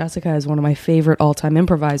podcast, Jessica is one of my favorite all-time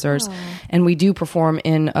improvisers, and we do perform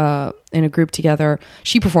in a group together.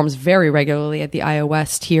 She performs very regularly at the IO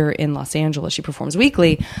West here in Los Angeles. She performs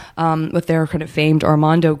weekly with their kind of famed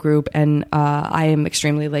Armando group, and I am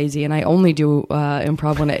extremely lazy, and I only do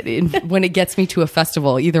improv when it gets me to a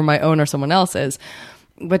festival, either my own or someone else's.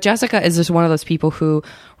 But Jessica is just one of those people who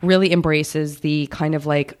really embraces the kind of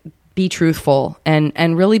like be truthful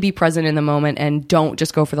and really be present in the moment and don't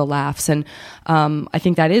just go for the laughs. And I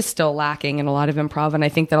think that is still lacking in a lot of improv. And I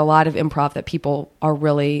think that a lot of improv that people are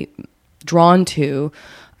really drawn to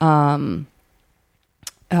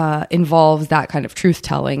involves that kind of truth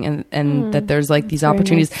telling and that there's like these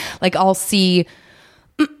opportunities. Nice. Like I'll see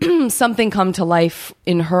something come to life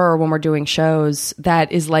in her when we're doing shows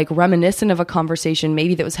that is like reminiscent of a conversation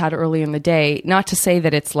maybe that was had earlier in the day. Not to say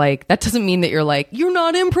that it's like, that doesn't mean that you're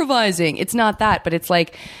not improvising. It's not that, but it's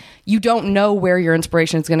like, you don't know where your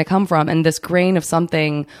inspiration is going to come from. And this grain of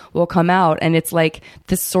something will come out. And it's like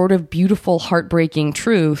this sort of beautiful, heartbreaking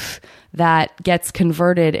truth that gets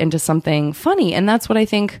converted into something funny. And that's what I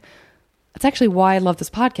think. That's actually why I love this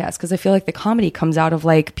podcast, because I feel like the comedy comes out of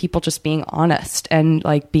like people just being honest and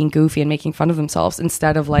like being goofy and making fun of themselves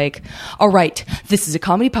instead of like, all right, this is a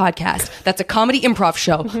comedy podcast. That's a comedy improv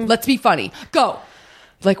show. Mm-hmm. Let's be funny. Go.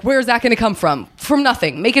 Like, where's that going to come from? From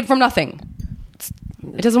nothing. Make it from nothing.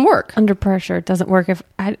 It doesn't work. Under pressure, it doesn't work. If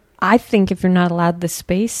I think if you're not allowed the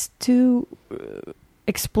space to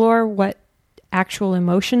explore what actual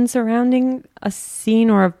emotions surrounding a scene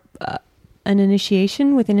or an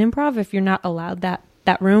initiation within improv, if you're not allowed that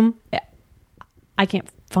room, I can't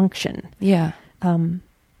function. Yeah.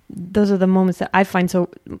 Those are the moments that I find so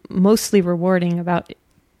mostly rewarding about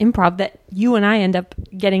improv that you and I end up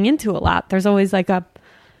getting into a lot. There's always like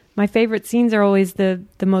my favorite scenes are always the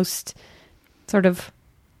most sort of,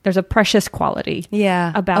 there's a precious quality.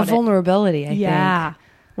 Yeah. About a vulnerability, I think. Yeah.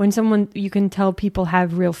 When someone, you can tell people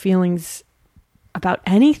have real feelings about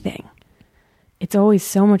anything. It's always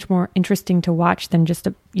so much more interesting to watch than just,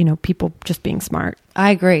 people just being smart. I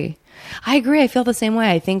agree. I feel the same way.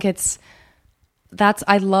 I think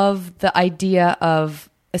I love the idea of,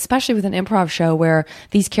 especially with an improv show where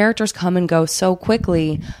these characters come and go so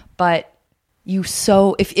quickly, but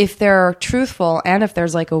if they're truthful and if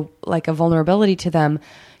there's like a vulnerability to them,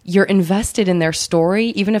 you're invested in their story,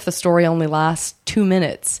 even if the story only lasts 2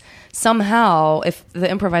 minutes. Somehow, if the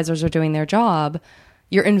improvisers are doing their job,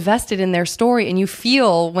 you're invested in their story, and you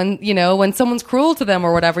feel when someone's cruel to them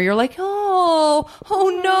or whatever, you're like, oh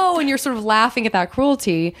no. And you're sort of laughing at that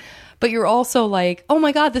cruelty, but you're also like, oh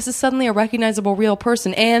my God, this is suddenly a recognizable real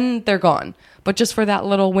person, and they're gone. But just for that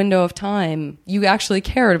little window of time, you actually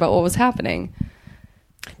cared about what was happening.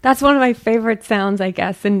 That's one of my favorite sounds, I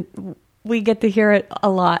guess. And we get to hear it a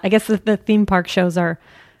lot. I guess the theme park shows are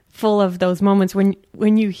full of those moments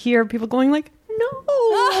when you hear people going like, no,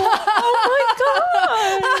 oh my God.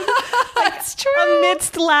 That's true.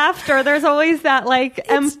 Amidst laughter, there's always that like,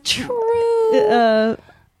 true.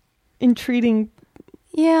 Entreating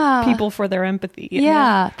people for their empathy.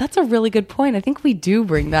 Yeah, that's a really good point. I think we do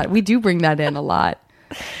bring that in a lot.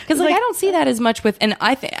 Because like I don't see that as much with, and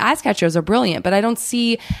I think ASCAT shows are brilliant, but I don't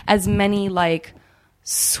see as many like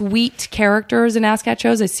sweet characters in ASCAT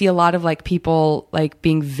shows. I see a lot of like people like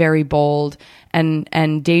being very bold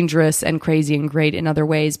and dangerous and crazy and great in other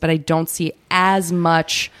ways, but I don't see as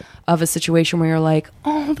much of a situation where you're like,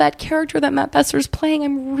 oh, that character that Matt Besser's playing,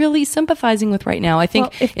 I'm really sympathizing with right now. I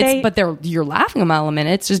think you're laughing a mile a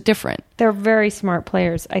minute. It's just different. They're very smart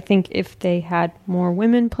players. I think if they had more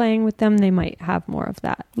women playing with them, they might have more of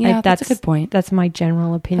that. Yeah, that's a good point. That's my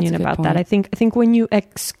general opinion about that. I think when you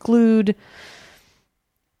exclude,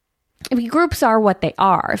 groups are what they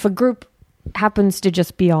are. If a group happens to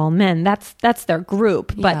just be all men, that's their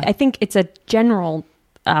group. But I think it's a general,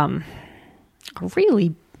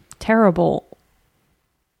 really terrible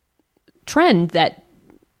trend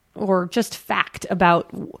or just fact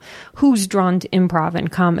about who's drawn to improv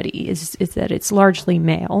and comedy is that it's largely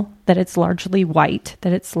male, that it's largely white,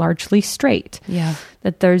 that it's largely straight. Yeah.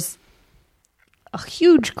 That there's a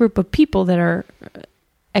huge group of people that are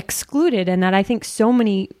excluded, and that I think so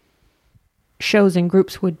many shows and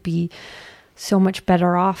groups would be so much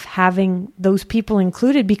better off having those people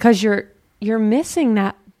included, because you're missing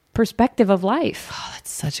that perspective of life. Oh,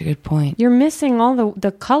 that's such a good point. You're missing all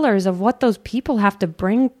the colors of what those people have to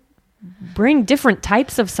bring different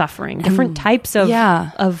types of suffering, different types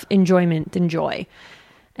of enjoyment and joy.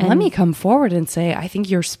 And let me come forward and say, I think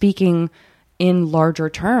you're speaking in larger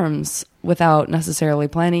terms without necessarily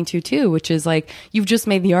planning to too, which is like, you've just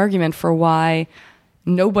made the argument for why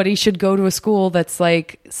nobody should go to a school that's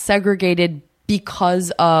like segregated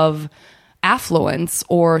because of affluence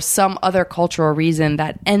or some other cultural reason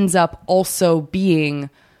that ends up also being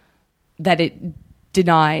that it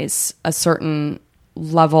denies a certain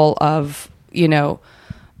level of, you know,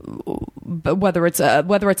 whether it's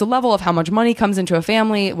a level of how much money comes into a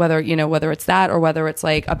family, whether it's that, or whether it's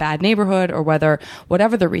like a bad neighborhood, or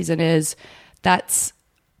whatever the reason is. That's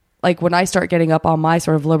like when I start getting up on my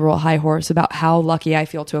sort of liberal high horse about how lucky I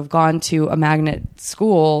feel to have gone to a magnet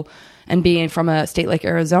school and being from a state like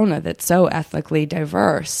Arizona that's so ethnically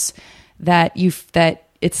diverse, that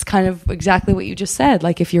it's kind of exactly what you just said.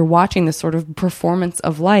 Like, if you're watching this sort of performance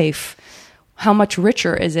of life, how much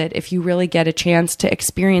richer is it if you really get a chance to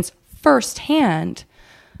experience firsthand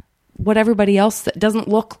what everybody else that doesn't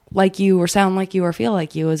look like you or sound like you or feel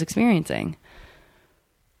like you is experiencing?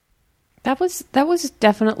 That was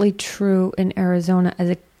definitely true in Arizona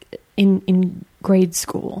in grade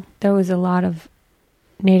school. There was a lot of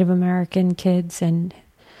Native American kids and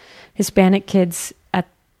Hispanic kids at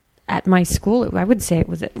my school. I would say it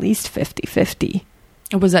was at least 50-50.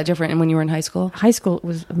 Was that different when you were in high school? High school, it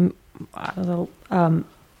was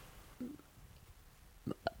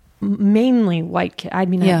mainly white kids. I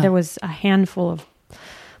mean, there was a handful of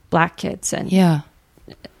black kids, and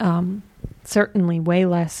certainly way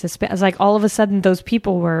less Hispanic. It's like all of a sudden those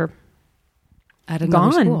people were at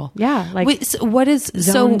another gone. School. Yeah, like wait, so what is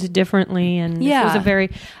zoned differently, and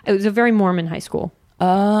it was a very Mormon high school.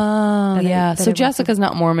 Oh, yeah. So Jessica's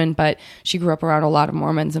not Mormon, but she grew up around a lot of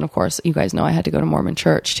Mormons. And of course, you guys know I had to go to Mormon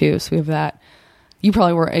church too. So we have that. You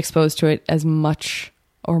probably weren't exposed to it as much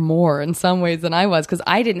or more in some ways than I was, because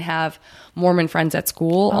I didn't have Mormon friends at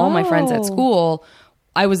school. All my friends at school,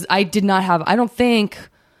 I don't think,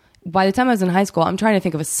 by the time I was in high school, I'm trying to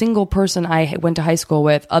think of a single person I went to high school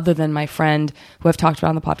with other than my friend who I've talked about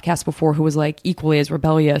on the podcast before, who was like equally as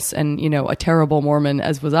rebellious and, you know, a terrible Mormon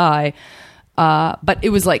as was I. But it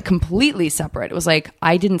was like completely separate. It was like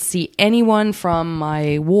I didn't see anyone from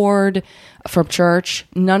my ward, from church.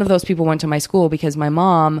 None of those people went to my school because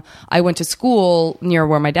I went to school near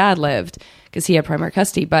where my dad lived because he had primary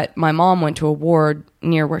custody, but my mom went to a ward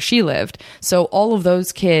near where she lived. So all of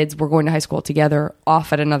those kids were going to high school together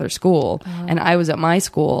off at another school, and I was at my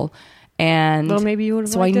school. And well, maybe you would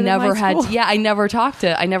have. So I never had. I never talked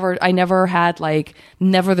to. I never had like.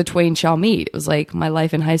 Never the twain shall meet. It was like my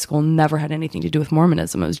life in high school never had anything to do with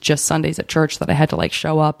Mormonism. It was just Sundays at church that I had to like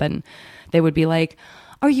show up, and they would be like,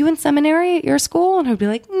 "Are you in seminary at your school?" And I would be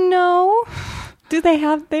like, "No." Do they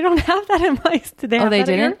have? They don't have that in my. Did they? Have they that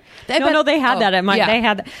didn't. No, they had that at my. Yeah. They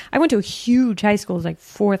had. I went to a huge high school. It was like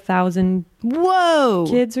 4,000. Whoa.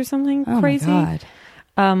 Kids or something crazy. My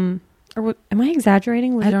God. Or am I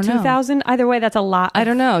exaggerating? Was I don't it 2,000? know. Either way, that's a lot. I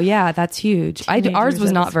don't know. Yeah, that's huge. Ours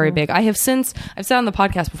was not very big. I've said on the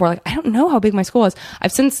podcast before, like, I don't know how big my school was.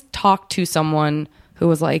 I've since talked to someone who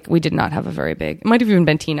was like, we did not have a very big, it might have even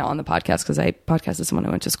been Tina on the podcast because I podcasted someone I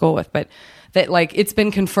went to school with, but that like, it's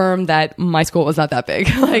been confirmed that my school was not that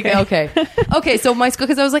big. Like, okay. So my school,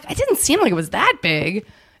 because I was like, it didn't seem like it was that big.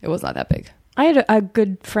 It was not that big. I had a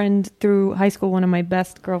good friend through high school. One of my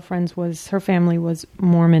best girlfriends her family was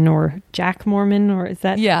Mormon or Jack Mormon, or is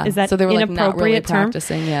that so they were like inappropriate not really term?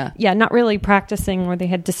 Practicing, yeah, not really practicing, or they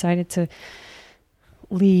had decided to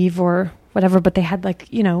leave or whatever. But they had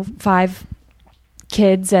 5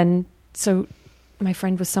 kids, and so my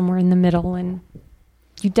friend was somewhere in the middle, and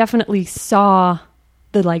you definitely saw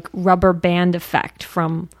the like rubber band effect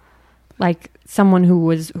from like someone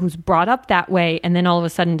who's brought up that way, and then all of a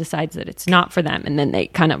sudden decides that it's not for them, and then they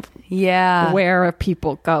kind of where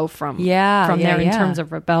people go from there in terms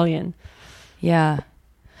of rebellion. Yeah.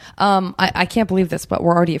 I can't believe this, but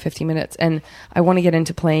we're already at 50 minutes, and I want to get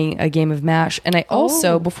into playing a game of MASH. And I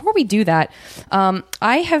also, before we do that,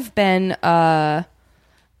 I have been, as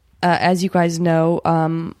you guys know,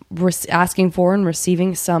 asking for and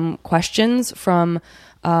receiving some questions from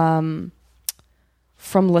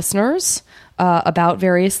listeners about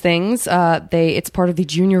various things. It's part of the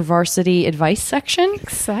Junior Varsity advice section.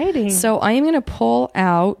 Exciting. So I am going to pull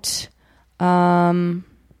out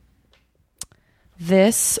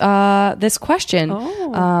this question.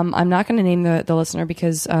 I'm not going to name the listener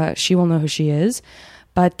because she will know who she is,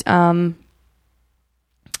 but I'm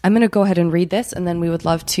going to go ahead and read this, and then we would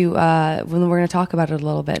love to we're going to talk about it a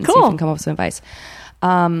little bit and see if we can come up with some advice.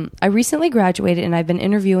 I recently graduated, and I've been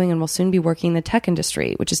interviewing and will soon be working in the tech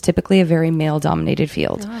industry, which is typically a very male-dominated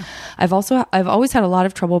field. I've always had a lot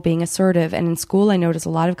of trouble being assertive, and in school I notice a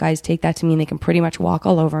lot of guys take that to mean they can pretty much walk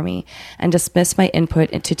all over me and dismiss my input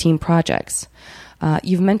into team projects.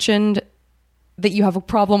 You've mentioned that you have a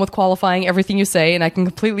problem with qualifying everything you say, and I can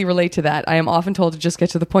completely relate to that. I am often told to just get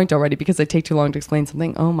to the point already because I take too long to explain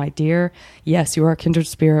something. Oh, my dear. Yes, you are a kindred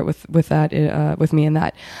spirit with that, with me in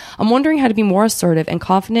that. I'm wondering how to be more assertive and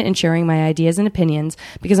confident in sharing my ideas and opinions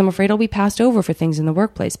because I'm afraid I'll be passed over for things in the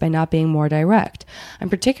workplace by not being more direct. I'm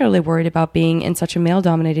particularly worried about being in such a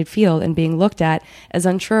male-dominated field and being looked at as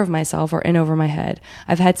unsure of myself or in over my head.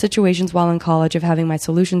 I've had situations while in college of having my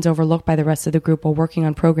solutions overlooked by the rest of the group while working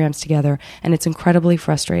on programs together, and it's incredibly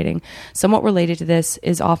frustrating. Somewhat related to this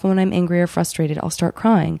is often when I'm angry or frustrated, I'll start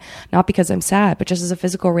crying, not because I'm sad, but just as a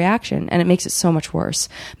physical reaction, and it makes it so much worse.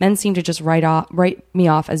 Men seem to just write me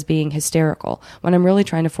off as being hysterical when I'm really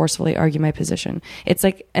trying to forcefully argue my position. It's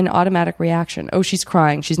like an automatic reaction. Oh, she's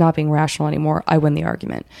crying. She's not being rational anymore. I win the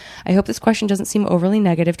argument. I hope this question doesn't seem overly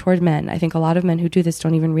negative toward men. I think a lot of men who do this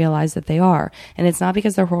don't even realize that they are, and it's not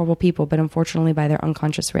because they're horrible people, but unfortunately by their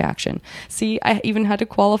unconscious reaction. See, I even had to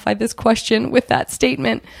qualify this question with that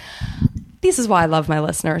statement. This is why I love my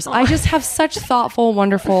listeners. I just have such thoughtful,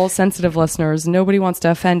 wonderful, sensitive listeners. Nobody wants to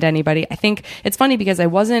offend anybody. I think it's funny because I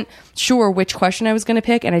wasn't sure which question I was going to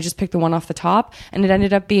pick, and I just picked the one off the top, and it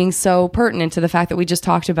ended up being so pertinent to the fact that we just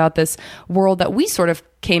talked about this world that we sort of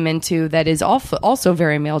came into that is also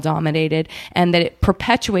very male dominated, and that it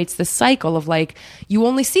perpetuates the cycle of like, you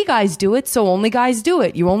only see guys do it, so only guys do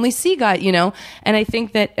it. You only see guys, and I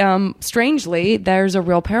think that strangely there's a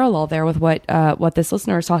real parallel there with what this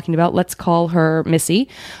listener is talking about. Let's call her Missy,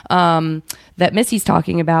 that Missy's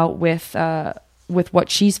talking about with what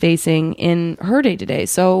she's facing in her day to day.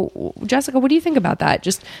 So Jessica, what do you think about that?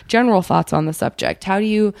 Just general thoughts on the subject. How do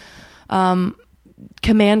you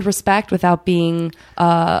command respect without being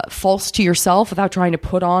false to yourself, without trying to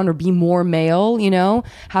put on or be more male?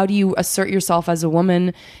 How do you assert yourself as a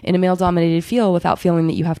woman in a male dominated field without feeling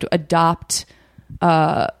that you have to adopt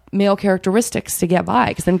male characteristics to get by?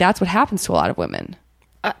 Because I think that's what happens to a lot of women.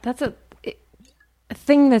 That's a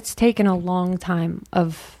thing that's taken a long time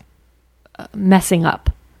of messing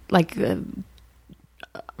up. Like,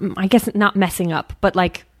 I guess not messing up, but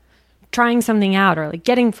like trying something out or like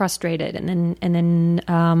getting frustrated and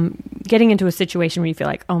then getting into a situation where you feel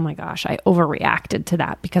like, oh my gosh, I overreacted to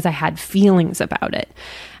that because I had feelings about it.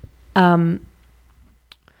 I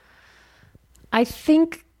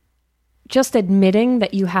think just admitting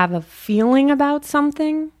that you have a feeling about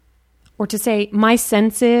something, or to say, my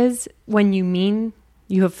sense is, when you mean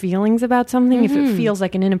you have feelings about something, if it feels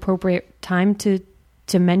like an inappropriate time to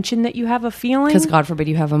mention that you have a feeling. Because God forbid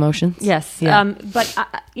you have emotions. Yes. Yeah. But,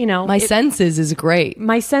 my senses is great.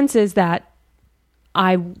 My sense is that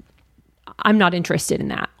I'm not interested in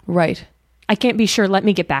that. Right. I can't be sure. Let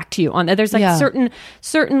me get back to you on that. There's like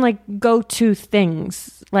certain like go-to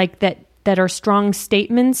things like that are strong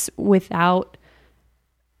statements without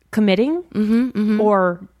committing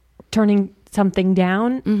or turning something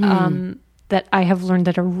down, that I have learned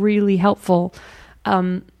that are really helpful,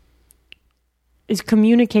 is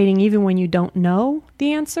communicating even when you don't know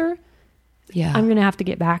the answer. Yeah. I'm going to have to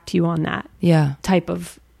get back to you on that. Yeah. Type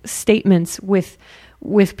of statements with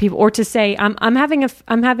people, or to say, I'm having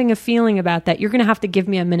a feeling about that. You're going to have to give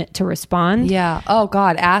me a minute to respond. Yeah. Oh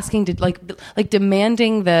God. Asking to like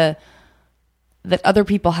demanding that other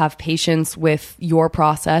people have patience with your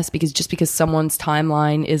process, because someone's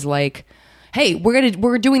timeline is like, hey,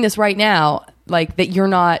 we're doing this right now. Like that you're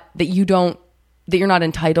not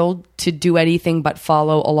entitled to do anything but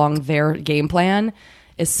follow along their game plan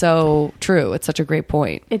is so true. It's such a great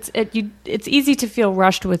point. It's easy to feel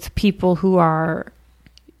rushed with people who are,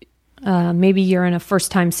 maybe you're in a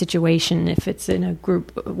first time situation. If it's in a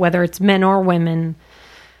group, whether it's men or women,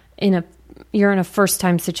 you're in a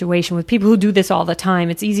first-time situation with people who do this all the time.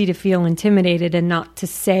 It's easy to feel intimidated and not to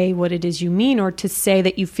say what it is you mean, or to say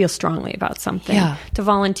that you feel strongly about something. Yeah. To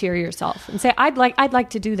volunteer yourself and say, I'd like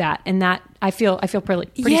to do that, and that I feel pretty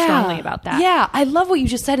strongly about that. Yeah, I love what you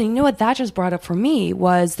just said, and you know what that just brought up for me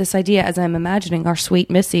was this idea, as I'm imagining our sweet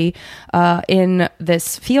Missy in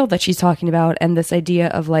this field that she's talking about, and this idea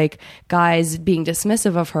of like guys being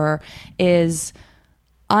dismissive of her is,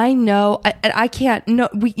 I know I can't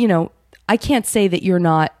I can't say that you're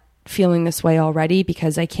not feeling this way already,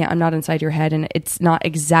 because I'm not inside your head and it's not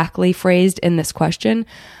exactly phrased in this question.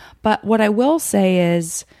 But what I will say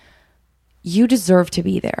is you deserve to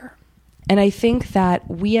be there. And I think that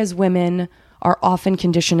we as women are often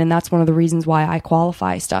conditioned, and that's one of the reasons why I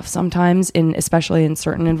qualify stuff sometimes, especially in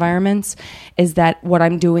certain environments, is that what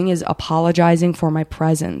I'm doing is apologizing for my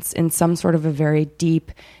presence in some sort of a very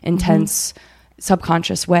deep, intense,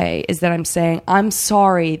 subconscious way, is that I'm saying, I'm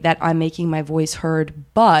sorry that I'm making my voice heard,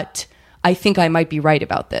 but I think I might be right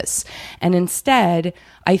about this. And instead,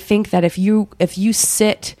 I think that if you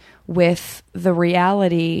sit with the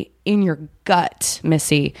reality in your gut,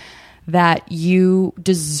 Missy, that you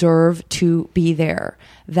deserve to be there,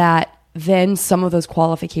 that then some of those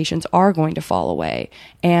qualifications are going to fall away,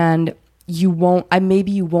 and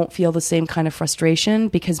maybe you won't feel the same kind of frustration,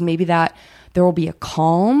 because maybe that there will be a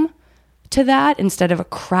calm to that instead of a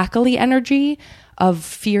crackly energy of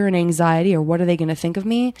fear and anxiety, or what are they going to think of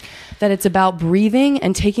me? That it's about breathing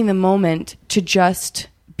and taking the moment to just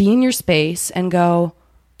be in your space and go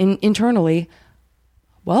internally,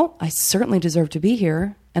 well, I certainly deserve to be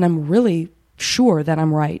here, and I'm really sure that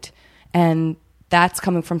I'm right. And that's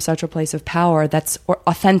coming from such a place of power that's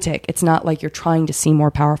authentic. It's not like you're trying to seem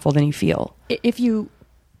more powerful than you feel. If you,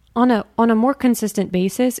 on a more consistent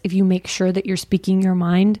basis, if you make sure that you're speaking your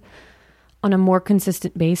mind on a more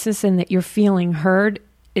consistent basis and that you're feeling heard,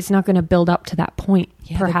 it's not going to build up to that point.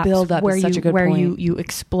 Yeah, perhaps the build up is such a good point. You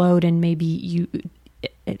explode and maybe you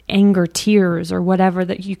anger, tears, or whatever,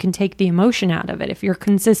 that you can take the emotion out of it. If you're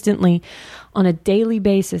consistently on a daily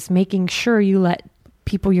basis making sure you let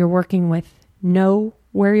people you're working with know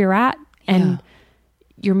where you're at and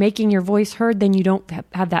you're making your voice heard, then you don't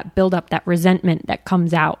have that build up, that resentment that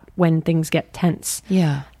comes out when things get tense.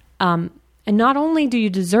 Yeah. And not only do you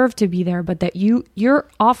deserve to be there, but that you're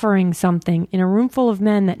offering something in a room full of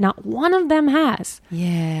men that not one of them has.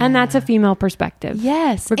 Yeah. And that's a female perspective.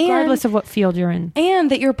 Yes. Regardless of what field you're in. And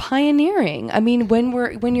that you're pioneering. I mean,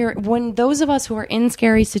 when those of us who are in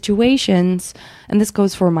scary situations, and this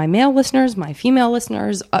goes for my male listeners, my female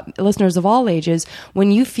listeners, listeners of all ages,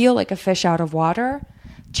 when you feel like a fish out of water,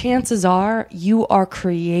 chances are you are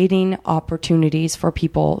creating opportunities for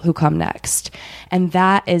people who come next. And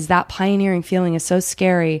that pioneering feeling is so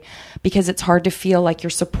scary, because it's hard to feel like you're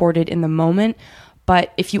supported in the moment.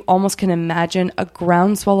 But if you almost can imagine a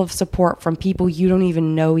groundswell of support from people you don't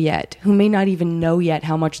even know yet, who may not even know yet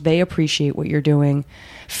how much they appreciate what you're doing,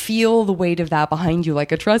 feel the weight of that behind you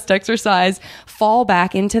like a trust exercise, fall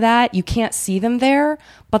back into that. You can't see them there,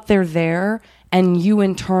 but they're there. And you,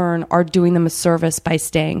 in turn, are doing them a service by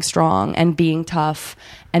staying strong and being tough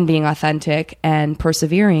and being authentic and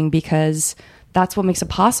persevering, because that's what makes it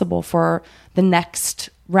possible for the next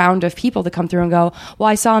round of people to come through and go, well,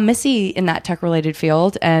 I saw Missy in that tech-related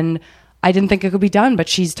field, and I didn't think it could be done, but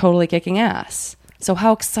she's totally kicking ass. So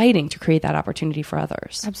how exciting to create that opportunity for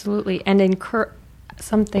others. Absolutely. And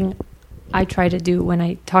something I try to do when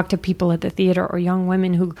I talk to people at the theater, or young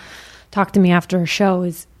women who talk to me after a show,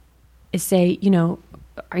 is say,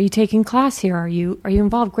 are you taking class here? Are you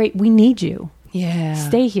involved? Great. We need you. Yeah.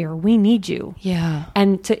 Stay here. We need you. Yeah.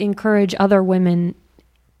 And to encourage other women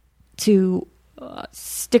to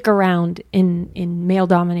stick around in male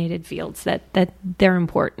dominated fields, that they're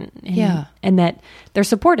important. And that they're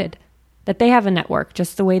supported, that they have a network,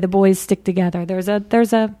 just the way the boys stick together.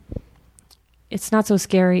 It's not so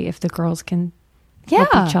scary if the girls can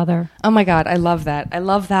help each other. Oh my God. I love that.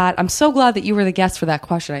 I'm so glad that you were the guest for that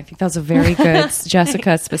question. I think that was a very good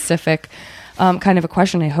Jessica specific kind of a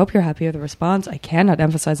question. I hope you're happy with the response. I cannot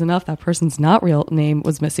emphasize enough that person's real name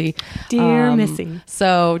was Missy. Dear Missy.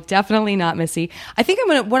 So definitely not Missy. I think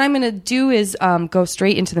what I'm going to do is go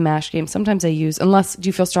straight into the MASH game. Sometimes I use, do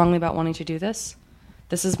you feel strongly about wanting to do this?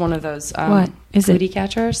 This is one of those what is booty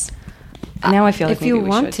catchers. Now I feel like if maybe you we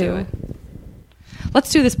want should to do it. Let's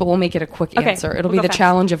do this, but we'll make it a quick answer. It'll be the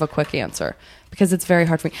challenge of a quick answer, because it's very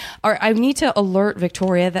hard for me. All right, I need to alert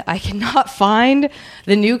Victoria that I cannot find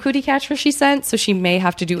the new cootie catcher she sent, so she may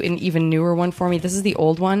have to do an even newer one for me. This is the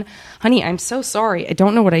old one. Honey, I'm so sorry. I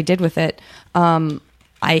don't know what I did with it.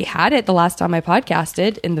 I had it the last time I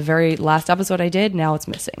podcasted. In the very last episode I did. Now it's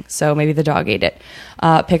missing. So maybe the dog ate it.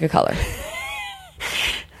 Pick a color.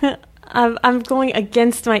 I'm going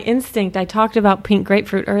against my instinct. I talked about pink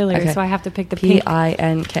grapefruit earlier, so I have to pick the pink.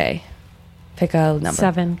 Pink. Pick a number.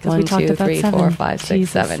 7. 1, we talked 2, about 3, 7. 4, 5, 6,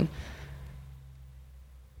 Jesus. 7.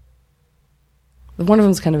 One of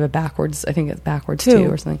them is kind of a backwards. I think it's backwards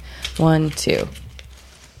 2 or something. 1, 2.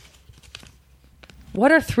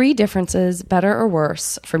 What are 3 differences, better or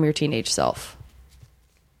worse, from your teenage self?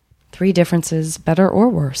 3 differences, better or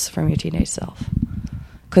worse, from your teenage self.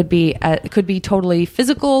 Could be totally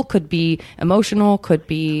physical, could be emotional, could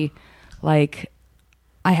be like,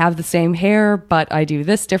 I have the same hair, but I do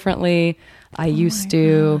this differently. I used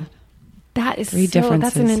to. God. That is 3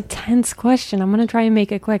 differences. That's an intense question. I'm going to try and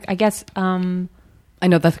make it quick. I guess. I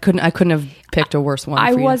know I couldn't have picked a worse one.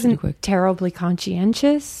 I wasn't terribly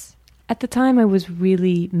conscientious at the time. I was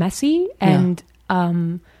really messy, and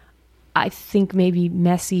I think maybe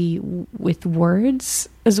messy with words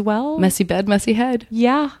as well. Messy bed, messy head.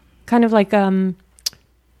 Yeah. Kind of like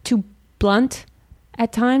too blunt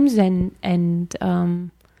at times. And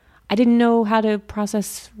I didn't know how to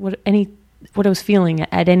process what I was feeling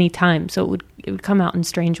at any time. So it would come out in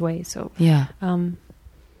strange ways. So Yeah.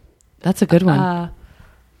 That's a good one.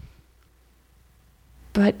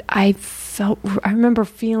 But I remember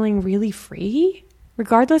feeling really free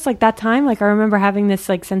regardless, like that time. Like I remember having this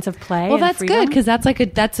like sense of play. Well, and that's freedom. good because that's like a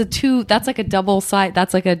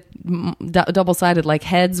double-sided, like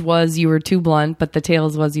heads was you were too blunt, but the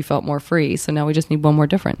tails was you felt more free. So now we just need one more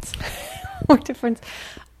difference. More difference.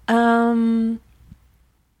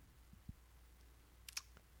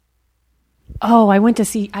 I went to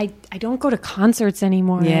see, I don't go to concerts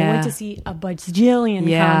anymore. Yeah. I went to see a bajillion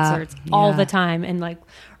concerts all the time. And like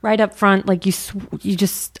right up front, like you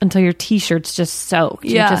just, until your t-shirt's just soaked.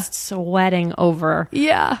 Yeah. You're just sweating over.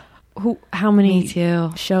 Yeah. How many Me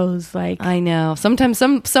too. shows like. I know. Sometimes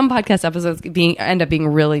some podcast episodes end up being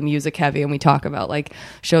really music heavy and we talk about like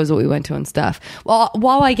shows that we went to and stuff. Well,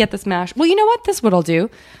 while I get this MASH, well, you know what? This is what I'll do.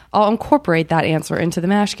 I'll incorporate that answer into the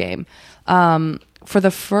MASH game. For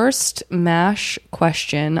the first MASH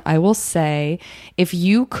question, I will say if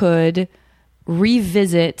you could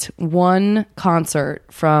revisit one concert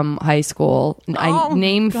from high school,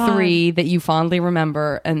 name God. 3 that you fondly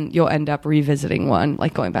remember, and you'll end up revisiting one,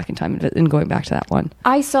 like going back in time and going back to that one.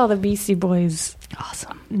 I saw the Beastie Boys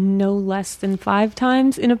Awesome. no less than 5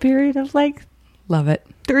 times in a period of like Love it.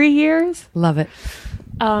 3 years. Love it.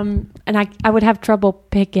 And I would have trouble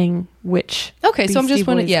picking which. Okay, so I'm just Beastie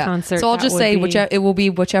going to, Boys concert So I'll that just would say be. it will be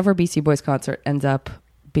whichever Beastie Boys concert ends up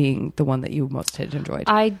being the one that you most had enjoyed.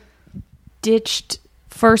 I ditched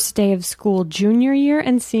first day of school, junior year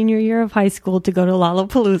and senior year of high school to go to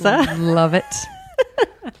Lollapalooza. Love it.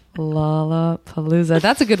 Lollapalooza.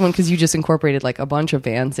 That's a good one because you just incorporated like a bunch of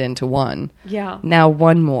bands into one. Yeah. Now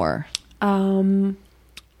one more.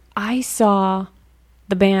 I saw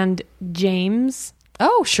the band James,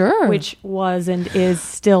 Oh, sure. which was and is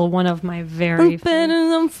still one of my very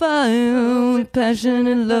on fire with passion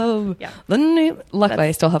and love. Yeah. Luckily,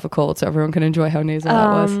 I still have a cold, so everyone can enjoy how nasal that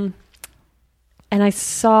was. And I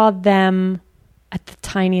saw them at the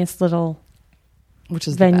tiniest little Which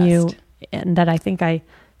is venue, the best. and that I think I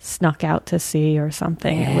snuck out to see or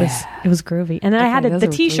something. It was groovy. And then I Okay, had those the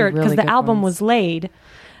are T-shirt because really the good album ones. was laid.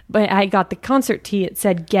 But I got the concert tee. It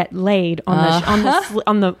said "Get Laid"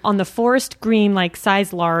 on the forest green, like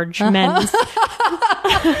size large men's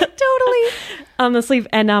Totally. on the sleeve.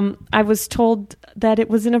 And I was told that it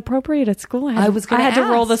was inappropriate at school. I was gonna had to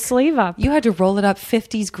roll the ask. sleeve up. You had to roll it up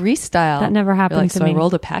 50s grease style. That never happened You're like, to so me. I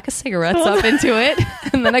rolled a pack of cigarettes up into it,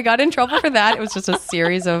 and then I got in trouble for that. It was just a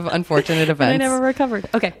series of unfortunate And I events. never recovered.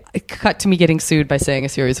 Okay. It cut to me getting sued by saying a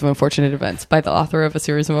series of unfortunate events by the author of a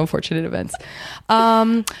series of unfortunate events.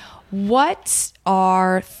 What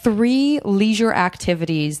are 3 leisure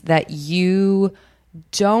activities that you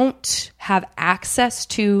don't have access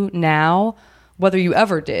to now, whether you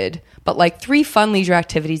ever did, but like 3 fun leisure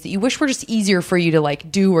activities that you wish were just easier for you to like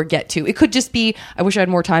do or get to? It could just be, I wish I had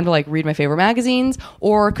more time to like read my favorite magazines,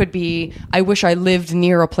 or it could be, I wish I lived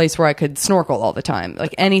near a place where I could snorkel all the time,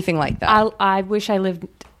 like anything like that. I wish I lived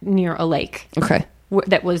near a lake Okay.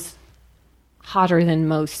 that was hotter than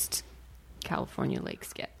most California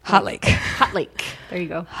lakes get. Hot lake. Hot lake. There you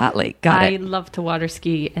go. Hot lake. Got I it. love to water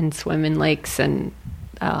ski and swim in lakes, and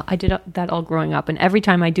I did that all growing up. And every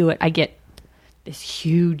time I do it, I get this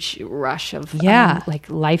huge rush of like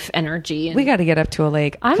life energy. And We got to get up to a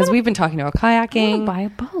lake because we've been talking about I kayaking. want to buy a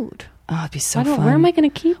boat. Oh, it'd be so I don't- fun. Where am I going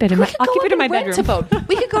to keep it? We could I'll go keep it in my and rent bedroom. a boat.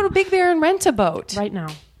 We could go to Big Bear and rent a boat. Right now.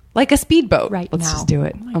 Like a speedboat. Right Let's now. just do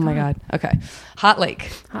it. Oh my God. Okay. Hot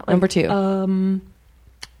lake. Hot lake. Number 2.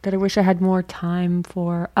 That I wish I had more time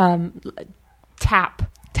for. Tap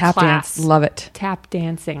Tap class. dance. Love it. Tap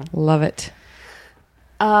dancing. Love it.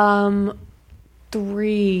 3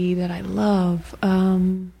 that I love.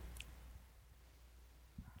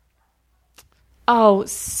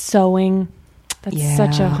 Sewing. That's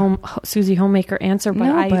such a Susie Homemaker answer, but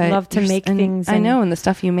I love to make things. I know, and the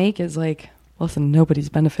stuff you make is like, listen, nobody's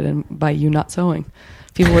benefited by you not sewing.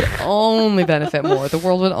 People would only benefit more. The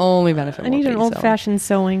world would only benefit more. I need an by you sewing. old-fashioned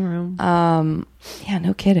sewing room. Yeah,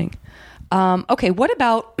 no kidding. Okay, what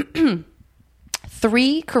about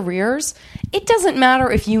 3 careers? It doesn't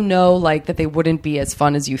matter if you know like that they wouldn't be as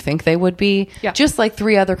fun as you think they would be. Yeah. Just like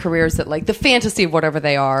 3 other careers that like the fantasy of whatever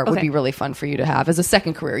they are would Okay. be really fun for you to have as a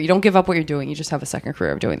second career. You don't give up what you're doing. You just have a second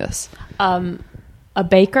career of doing this. A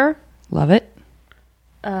baker Love it.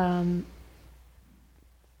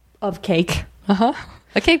 of cake.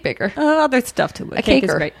 A cake baker. Other stuff too. A Cake is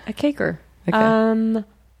caker. great. A caker. Okay.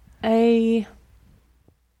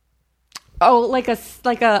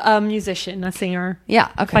 Like a musician, a singer. Yeah.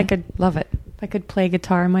 Okay. I could- love it. If I could play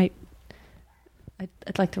guitar, I might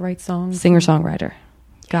I'd like to write songs. Singer-songwriter.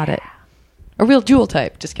 Got it. A real Jewel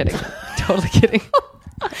type. Just kidding. Totally kidding.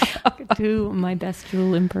 Do my best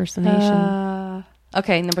Jewel impersonation.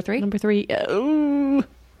 Okay, number 3. Number 3.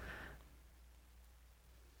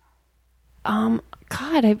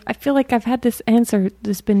 God, I feel like I've had this answer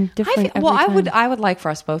that's been different. I would like for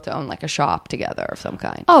us both to own like a shop together of some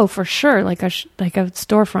kind. Oh, for sure, like a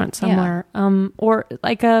storefront somewhere, or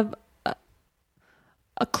like a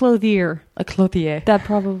clothier. A clothier. That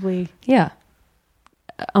probably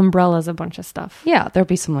umbrellas a bunch of stuff. Yeah, there'll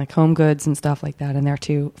be some like home goods and stuff like that in there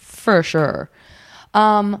too, for sure.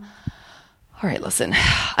 All right, listen,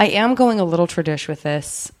 I am going a little tradish with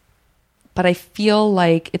this. But I feel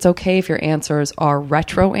like it's okay if your answers are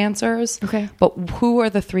retro answers. Okay. But who are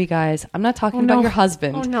the 3 guys? I'm not talking about your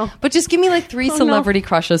husband. Oh, no. But just give me like 3 celebrity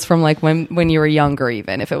crushes from like when you were younger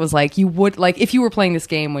even. If it was like you would like if you were playing this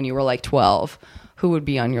game when you were like 12, who would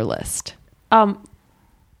be on your list? Oh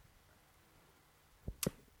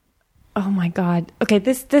my God. Okay,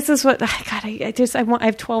 this is what I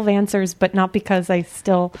have 12 answers, but not because I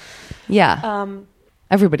still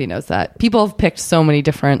Everybody knows that. People have picked so many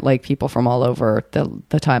different like people from all over the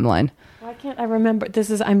timeline. Why can't I remember?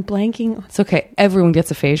 I'm blanking. It's okay. Everyone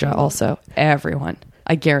gets aphasia also. Everyone.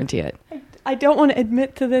 I guarantee it. I don't want to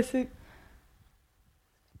admit to this.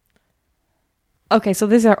 Okay, so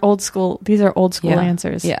these are old school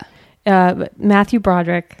answers. Yeah. Matthew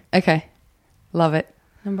Broderick. Okay. Love it.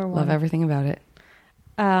 Number 1. Love everything about it.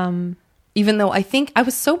 Even though I think I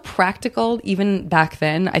was so practical, even back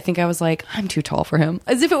then, I think I was like, I'm too tall for him.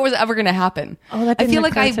 As if it was ever going to happen. Oh, that I didn't feel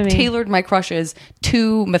like occur I to me. tailored my crushes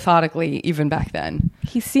too methodically, even back then.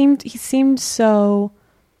 He seemed so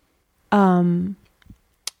funny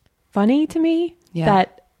to me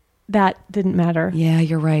that didn't matter. Yeah,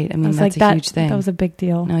 you're right. I mean, that's like, a huge thing. That was a big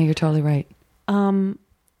deal. No, you're totally right.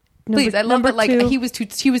 Please, I love that. Like 2. he was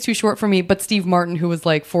too short for me, but Steve Martin, who was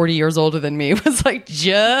like 40 years older than me, was like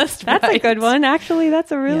just. That's right. a good one. Actually,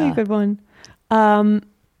 that's a really good one. I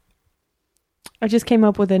just came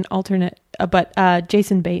up with an alternate, but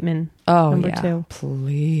Jason Bateman. Oh, number 2.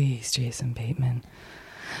 Please, Jason Bateman.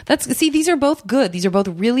 These are both good. These are both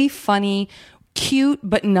really funny, cute,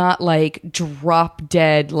 but not like drop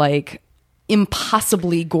dead, like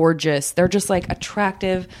impossibly gorgeous. They're just like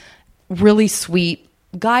attractive, really sweet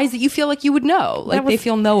guys that you feel like you would know. Like they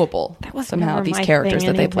feel knowable somehow, these characters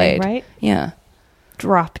that they played. Right? Yeah.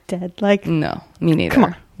 Drop dead. Like, no, me neither. Come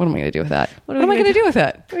on. What am I going to do with that? What am I going to do with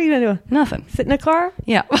that? What are you going to do? Nothing. Sit in a car?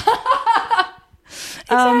 Yeah.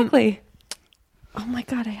 Exactly. Oh my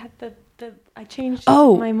God, I had I changed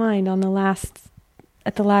my mind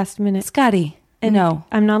at the last minute. Scotty. And no.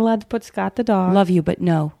 I'm not allowed to put Scott the dog. Love you, but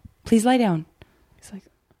no. Please lie down.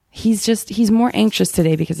 He's more anxious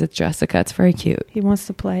today because it's Jessica. It's very cute. He wants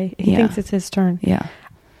to play. He thinks it's his turn. Yeah.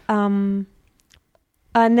 And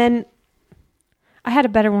then I had a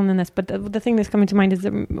better one than this, but the thing that's coming to mind is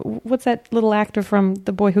what's that little actor from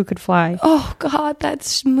The Boy Who Could Fly? Oh God,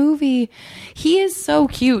 that movie. He is so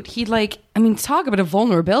cute. Talk about a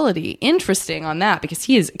vulnerability. Interesting on that because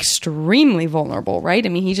he is extremely vulnerable, right? I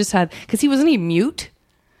mean, wasn't he mute?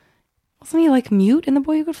 Wasn't he like mute in The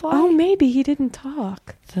Boy Who Could Fly? Oh, maybe he didn't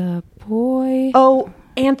talk. The boy. Oh,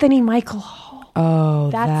 Anthony Michael Hall.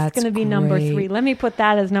 Oh, that's going to be number 3. Let me put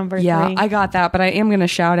that as number 3. Yeah, I got that, but I am going to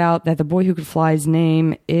shout out that The Boy Who Could Fly's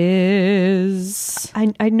name is.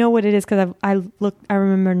 I know what it is because I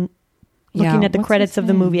remember looking at the credits of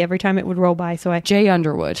the movie every time it would roll by. So Jay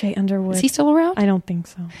Underwood. Jay Underwood. Is he still around? I don't think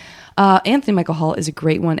so. Anthony Michael Hall is a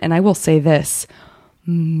great one, and I will say this.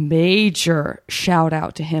 Major shout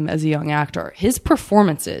out to him as a young actor. His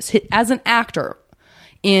performances as an actor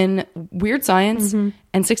in Weird Science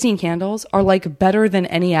and 16 Candles are like better than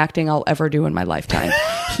any acting I'll ever do in my lifetime.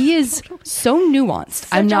 He is so nuanced.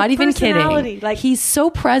 I'm not even kidding. Like, he's so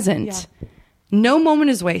present. Yeah. No moment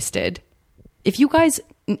is wasted. If you guys,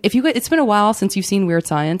 it's been a while since you've seen Weird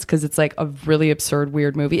Science because it's like a really absurd,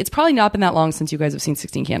 weird movie. It's probably not been that long since you guys have seen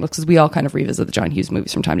 16 Candles because we all kind of revisit the John Hughes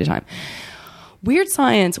movies from time to time. Weird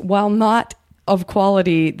Science, while not of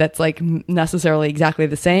quality that's like necessarily exactly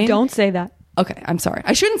the same. Don't say that. Okay, I'm sorry.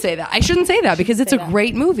 I shouldn't say that because it's a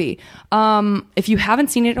great movie. If you haven't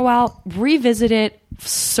seen it in a while, revisit it,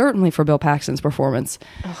 certainly for Bill Paxton's performance.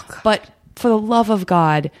 Oh, but for the love of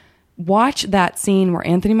God, watch that scene where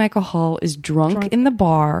Anthony Michael Hall is drunk in the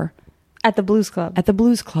bar. At the Blues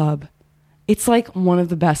Club. It's like one of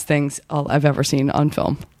the best things I've ever seen on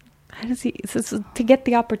film. How does he to get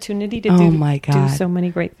the opportunity to do so many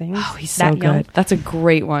great things? Oh, he's so good. That's a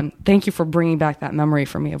great one. Thank you for bringing back that memory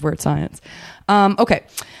for me of Weird Science. Okay,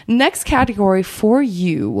 next category for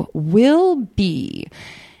you will be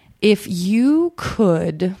If you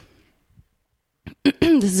could,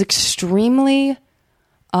 this is extremely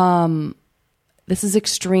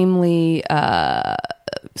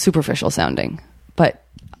superficial sounding, but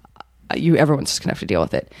everyone's just gonna have to deal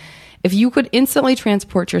with it. If you could instantly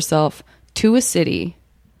transport yourself to a city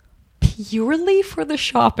purely for the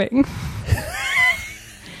shopping,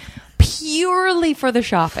 purely for the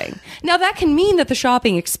shopping. Now that can mean that the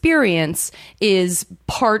shopping experience is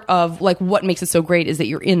part of like what makes it so great is that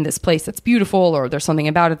you're in this place that's beautiful or there's something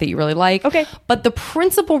about it that you really like. Okay. But the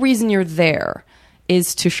principal reason you're there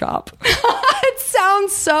is to shop. It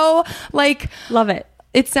sounds so like Love it.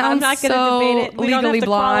 it sounds I'm not going to so debate it. We don't have Legally to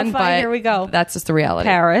Blonde, qualify. but Here we go. that's just the reality.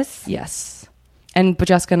 Paris. Yes. But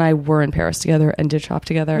Jessica and I were in Paris together and did shop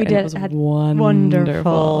together. We and did. It was Had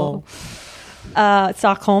wonderful.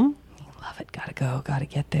 Stockholm, Love it. Gotta go. Gotta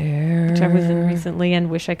get there. which I was in recently and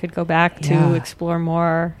wish I could go back to Yeah. explore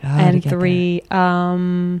more. Gotta And get 3,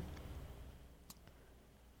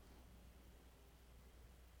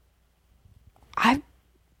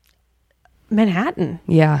 Manhattan.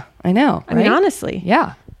 Yeah, I know. I mean, right? honestly.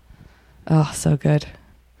 Yeah. Oh, so good.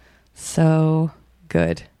 So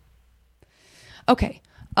good. Okay.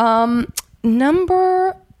 Not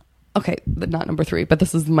number 3, but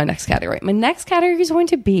this is my next category. My next category is going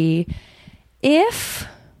to be if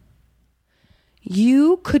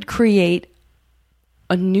you could create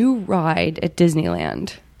a new ride at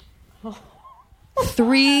Disneyland.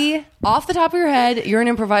 3 off the top of your head. You're an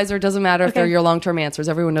improviser. It doesn't matter if Okay. they're your long-term answers.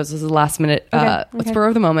 Everyone knows this is a last minute Okay. spur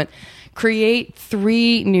of the moment. Create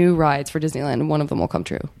 3 new rides for Disneyland and one of them will come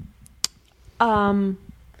true.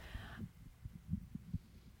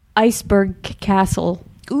 Iceberg Castle.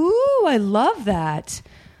 Ooh, I love that.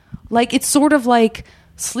 Like it's sort of like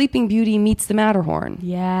Sleeping Beauty meets the Matterhorn.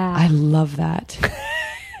 Yeah. I love that.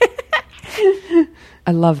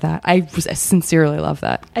 I love that. I sincerely love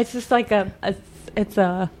that. It's just like I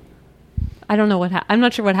don't know I'm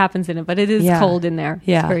not sure what happens in it, but it is Yeah. cold in there.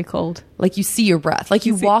 Yeah. It's very cold. Like you see your breath. Like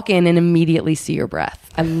you walk in and immediately see your breath.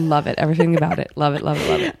 I love it. Everything about it. Love it, love it,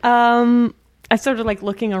 love it. I started like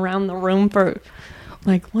looking around the room for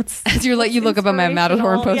like what's As you look up at my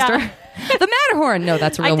Matterhorn poster. Yeah. The Matterhorn. No,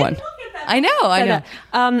 that's a real one. I know.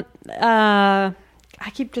 I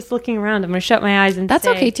keep just looking around. I'm going to shut my eyes and That's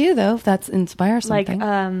say, okay too, though. If that inspires like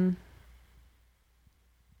something.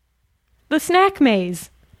 the snack maze.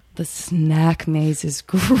 The snack maze is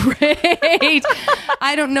great.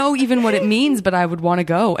 I don't know even what it means, but I would want to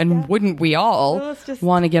go. And wouldn't we all Well, let's just-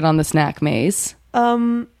 want to get on the snack maze?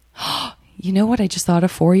 You know what I just thought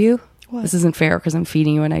of for you? What? This isn't fair because I'm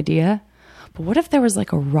feeding you an idea. But what if there was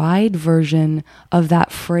like a ride version of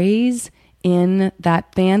that phrase in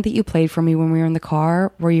that band that you played for me when we were in the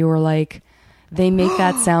car where you were like, they make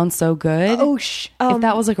that sound so good? If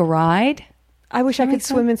that was like a ride? I wish I could makes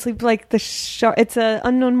swim and sleep like the shark. It's a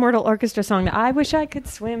Unknown Mortal Orchestra song. I wish I could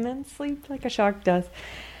swim and sleep like a shark does.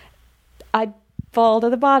 I'd fall to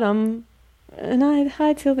the bottom and I'd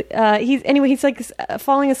hide till the... he's like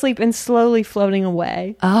falling asleep and slowly floating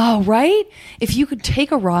away. Oh, right? If you could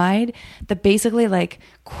take a ride that basically like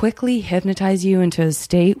quickly hypnotize you into a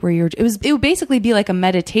state where it would basically be like a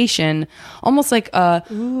meditation, almost like a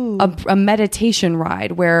meditation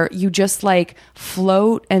ride where you just like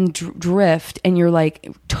float and drift and you're like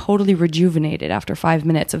totally rejuvenated after 5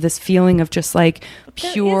 minutes of this feeling of just like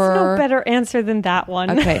pure... There is no better answer than that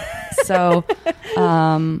one. Okay, so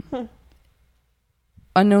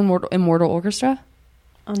Unknown Immortal Orchestra?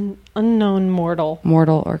 Unknown Mortal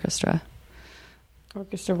Mortal Orchestra.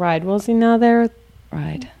 Orchestra ride. We'll see now there.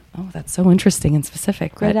 Right. Oh, that's so interesting and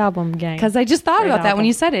specific. Great album, gang. Because I just thought Great about that when album.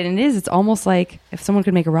 you said it, and it's almost like if someone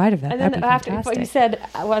could make a ride of that, And that'd then be after fantastic. what you said,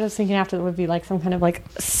 what I was thinking after that would be like some kind of like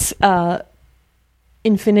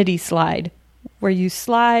infinity slide, where you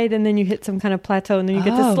slide and then you hit some kind of plateau, and then you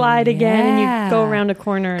get to Oh, slide again, and yeah. you go around a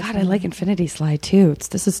corner. God, I like Infinity Slide too.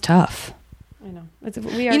 This is tough. I know.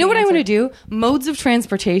 You know what I want to do? Modes of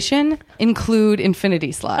transportation include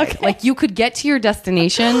Infinity Slide. Okay. Like you could get to your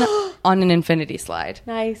destination on an Infinity Slide.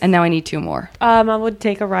 Nice. And now I need 2 more. I would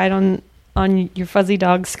take a ride on your fuzzy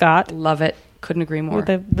dog Scott Love it. Couldn't agree more.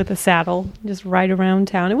 with a saddle, just ride around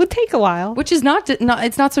town. It would take a while. Which is not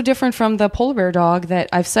it's not so different from the polar bear dog that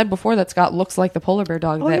I've said before that Scott looks like the polar bear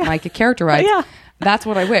dog that yeah. Mike character rides. Yeah. That's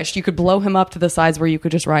what I wished. You could blow him up to the size where you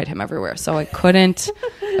could just ride him everywhere. So I couldn't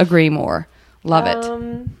agree more. Love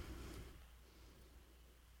it.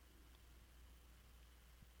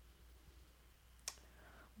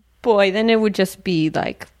 Boy, then it would just be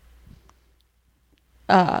like,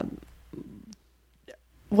 what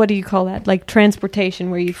do you call that? Like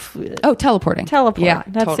transportation, where you Oh, teleporting. teleport. Yeah,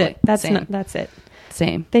 That's totally. it. That's Same. that's it.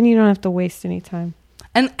 Same. Then you don't have to waste any time.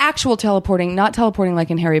 And actual teleporting, not teleporting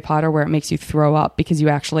like in Harry Potter where it makes you throw up because you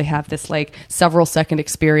actually have this like several second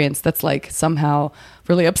experience that's like somehow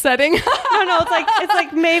really upsetting. No, it's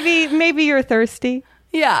like maybe you're thirsty.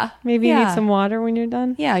 Yeah. Maybe you need some water when you're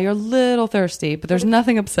done. Yeah, you're a little thirsty, but there's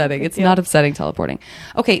nothing upsetting. It's not upsetting teleporting.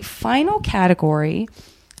 Okay, final category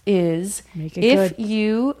is if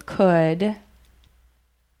you could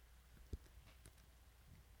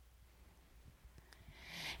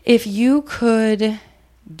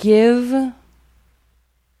give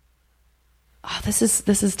this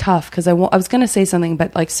is tough because I was going to say something,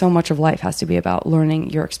 but like so much of life has to be about learning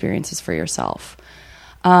your experiences for yourself.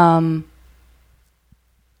 Ask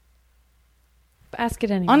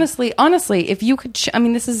it anyway. Honestly, if you could,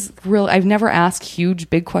 this is real. I've never asked huge,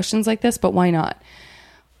 big questions like this, but why not?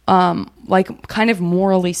 Like kind of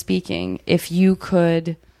morally speaking, if you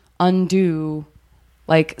could undo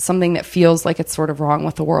like something that feels like it's sort of wrong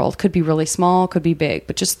with the world, could be really small, could be big,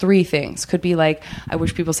 but just 3 things. Could be like, I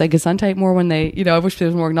wish people said Gesundheit more when they, I wish there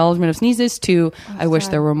was more acknowledgement of sneezes. 2, I wish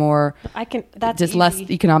there were more, just less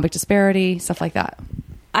economic disparity, stuff like that.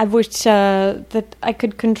 I wish that I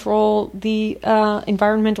could control the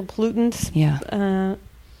environmental pollutants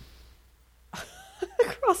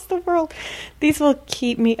across the world. These will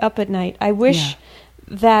keep me up at night. I wish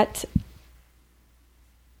that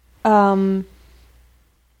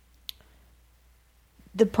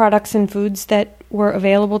the products and foods that were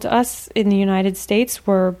available to us in the United States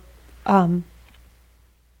were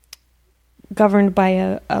governed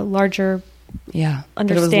by a larger understanding.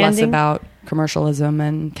 That it was less about commercialism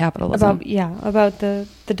and capitalism. About the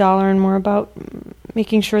dollar and more about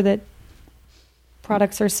making sure that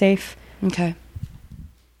products are safe. Okay.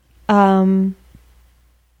 Well,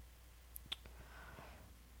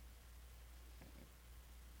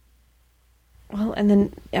 and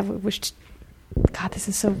then I wished. God,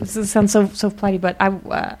 this sounds so flighty, but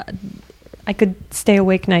I could stay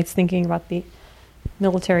awake nights thinking about the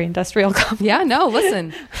military-industrial complex. Yeah, no,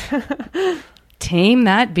 listen. Tame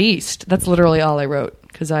that beast. That's literally all I wrote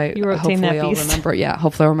because hopefully I'll remember. Yeah,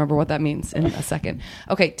 hopefully I'll remember what that means in a second.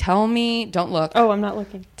 Okay, tell me. Don't look. Oh, I'm not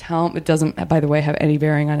looking. It doesn't, by the way, have any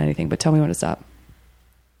bearing on anything. But tell me when to stop.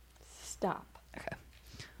 Stop. Okay.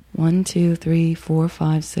 1, 2, 3, 4,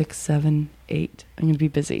 5, 6, 7, 8. I'm going to be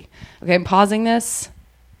busy. Okay, I'm pausing this.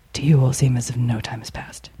 To you will seem as if no time has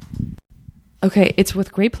passed. Okay, it's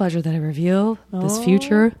with great pleasure that I reveal this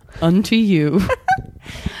future unto you.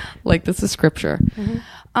 Like this is scripture.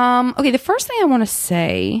 Mm-hmm. Okay, the first thing I want to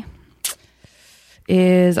say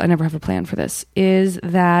is, I never have a plan for this, is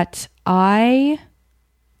that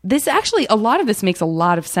this actually, a lot of this makes a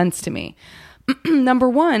lot of sense to me. Number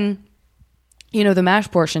one, the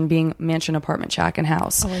MASH portion being mansion, apartment, shack, and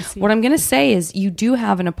house. Oh, I see. What I'm going to say is you do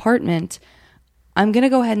have an apartment. I'm going to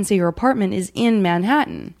go ahead and say your apartment is in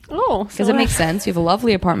Manhattan. Oh. Because it makes sense. You have a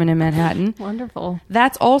lovely apartment in Manhattan. Wonderful.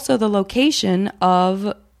 That's also the location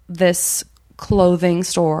of this clothing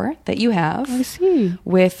store that you have. I see.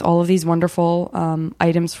 With all of these wonderful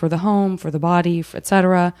items for the home, for the body,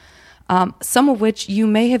 etc. Some of which you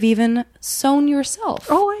may have even sewn yourself.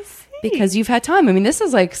 Oh, I see. Because you've had time. This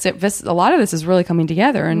is like, a lot of this is really coming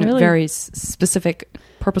together in a very specific,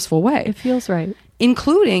 purposeful way. It feels right.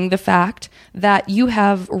 Including the fact that you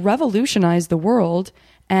have revolutionized the world.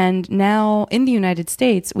 And now in the United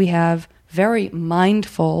States, we have very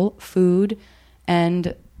mindful food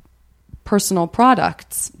and personal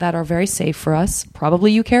products that are very safe for us.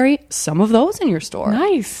 Probably you carry some of those in your store.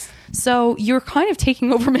 Nice. So you're kind of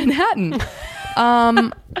taking over Manhattan.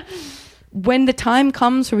 When the time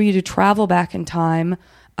comes for you to travel back in time,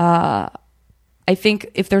 I think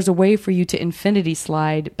if there's a way for you to infinity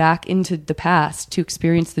slide back into the past to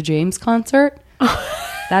experience the James concert,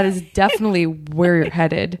 that is definitely where you're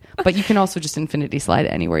headed. But you can also just infinity slide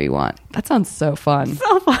anywhere you want. That sounds so fun.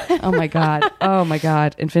 So fun. Oh my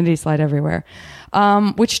God. Infinity slide everywhere.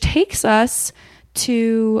 Which takes us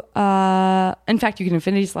to, in fact, you can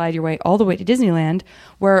infinity slide your way all the way to Disneyland,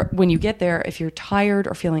 where when you get there, if you're tired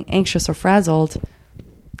or feeling anxious or frazzled,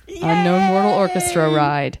 Unknown Mortal Orchestra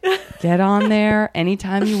ride. Get on there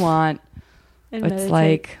anytime you want. And it's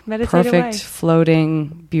like perfect, away.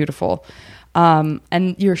 Floating, beautiful. And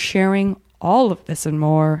you're sharing all of this and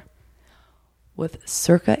more with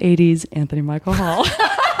circa 80s Anthony Michael Hall.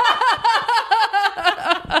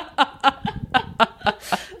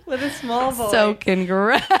 With a small boy. So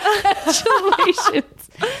congratulations.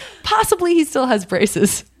 Possibly he still has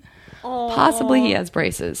braces. Aww. Possibly he has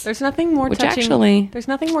braces. There's nothing more There's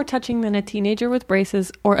nothing more touching than a teenager with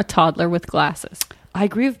braces or a toddler with glasses. I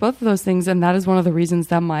agree with both of those things, and that is one of the reasons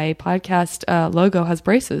that my podcast logo has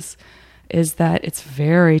braces. is that it's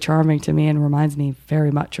very charming to me and reminds me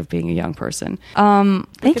very much of being a young person.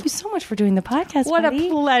 Thank you so much for doing the podcast, What buddy.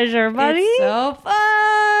 a pleasure, buddy. It's so fun.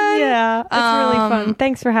 Yeah, it's really fun.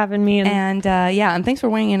 Thanks for having me. And thanks for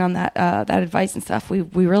weighing in on that advice and stuff. We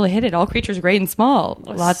really hit it. All creatures great and small.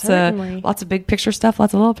 Lots of big picture stuff,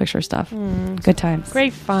 lots of little picture stuff. Good times.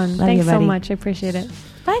 Great fun. Love Thanks you, so buddy. much. I appreciate it.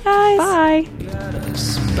 Bye, guys.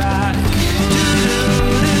 Bye.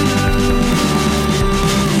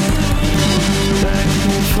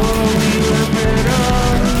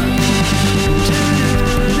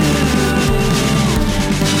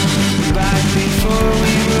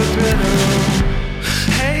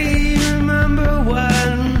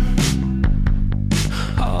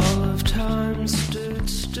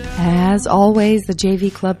 As always, the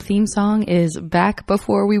JV Club theme song is Back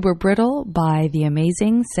Before We Were Brittle by the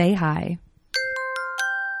amazing Say Hi.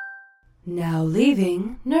 Now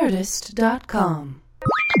leaving Nerdist.com.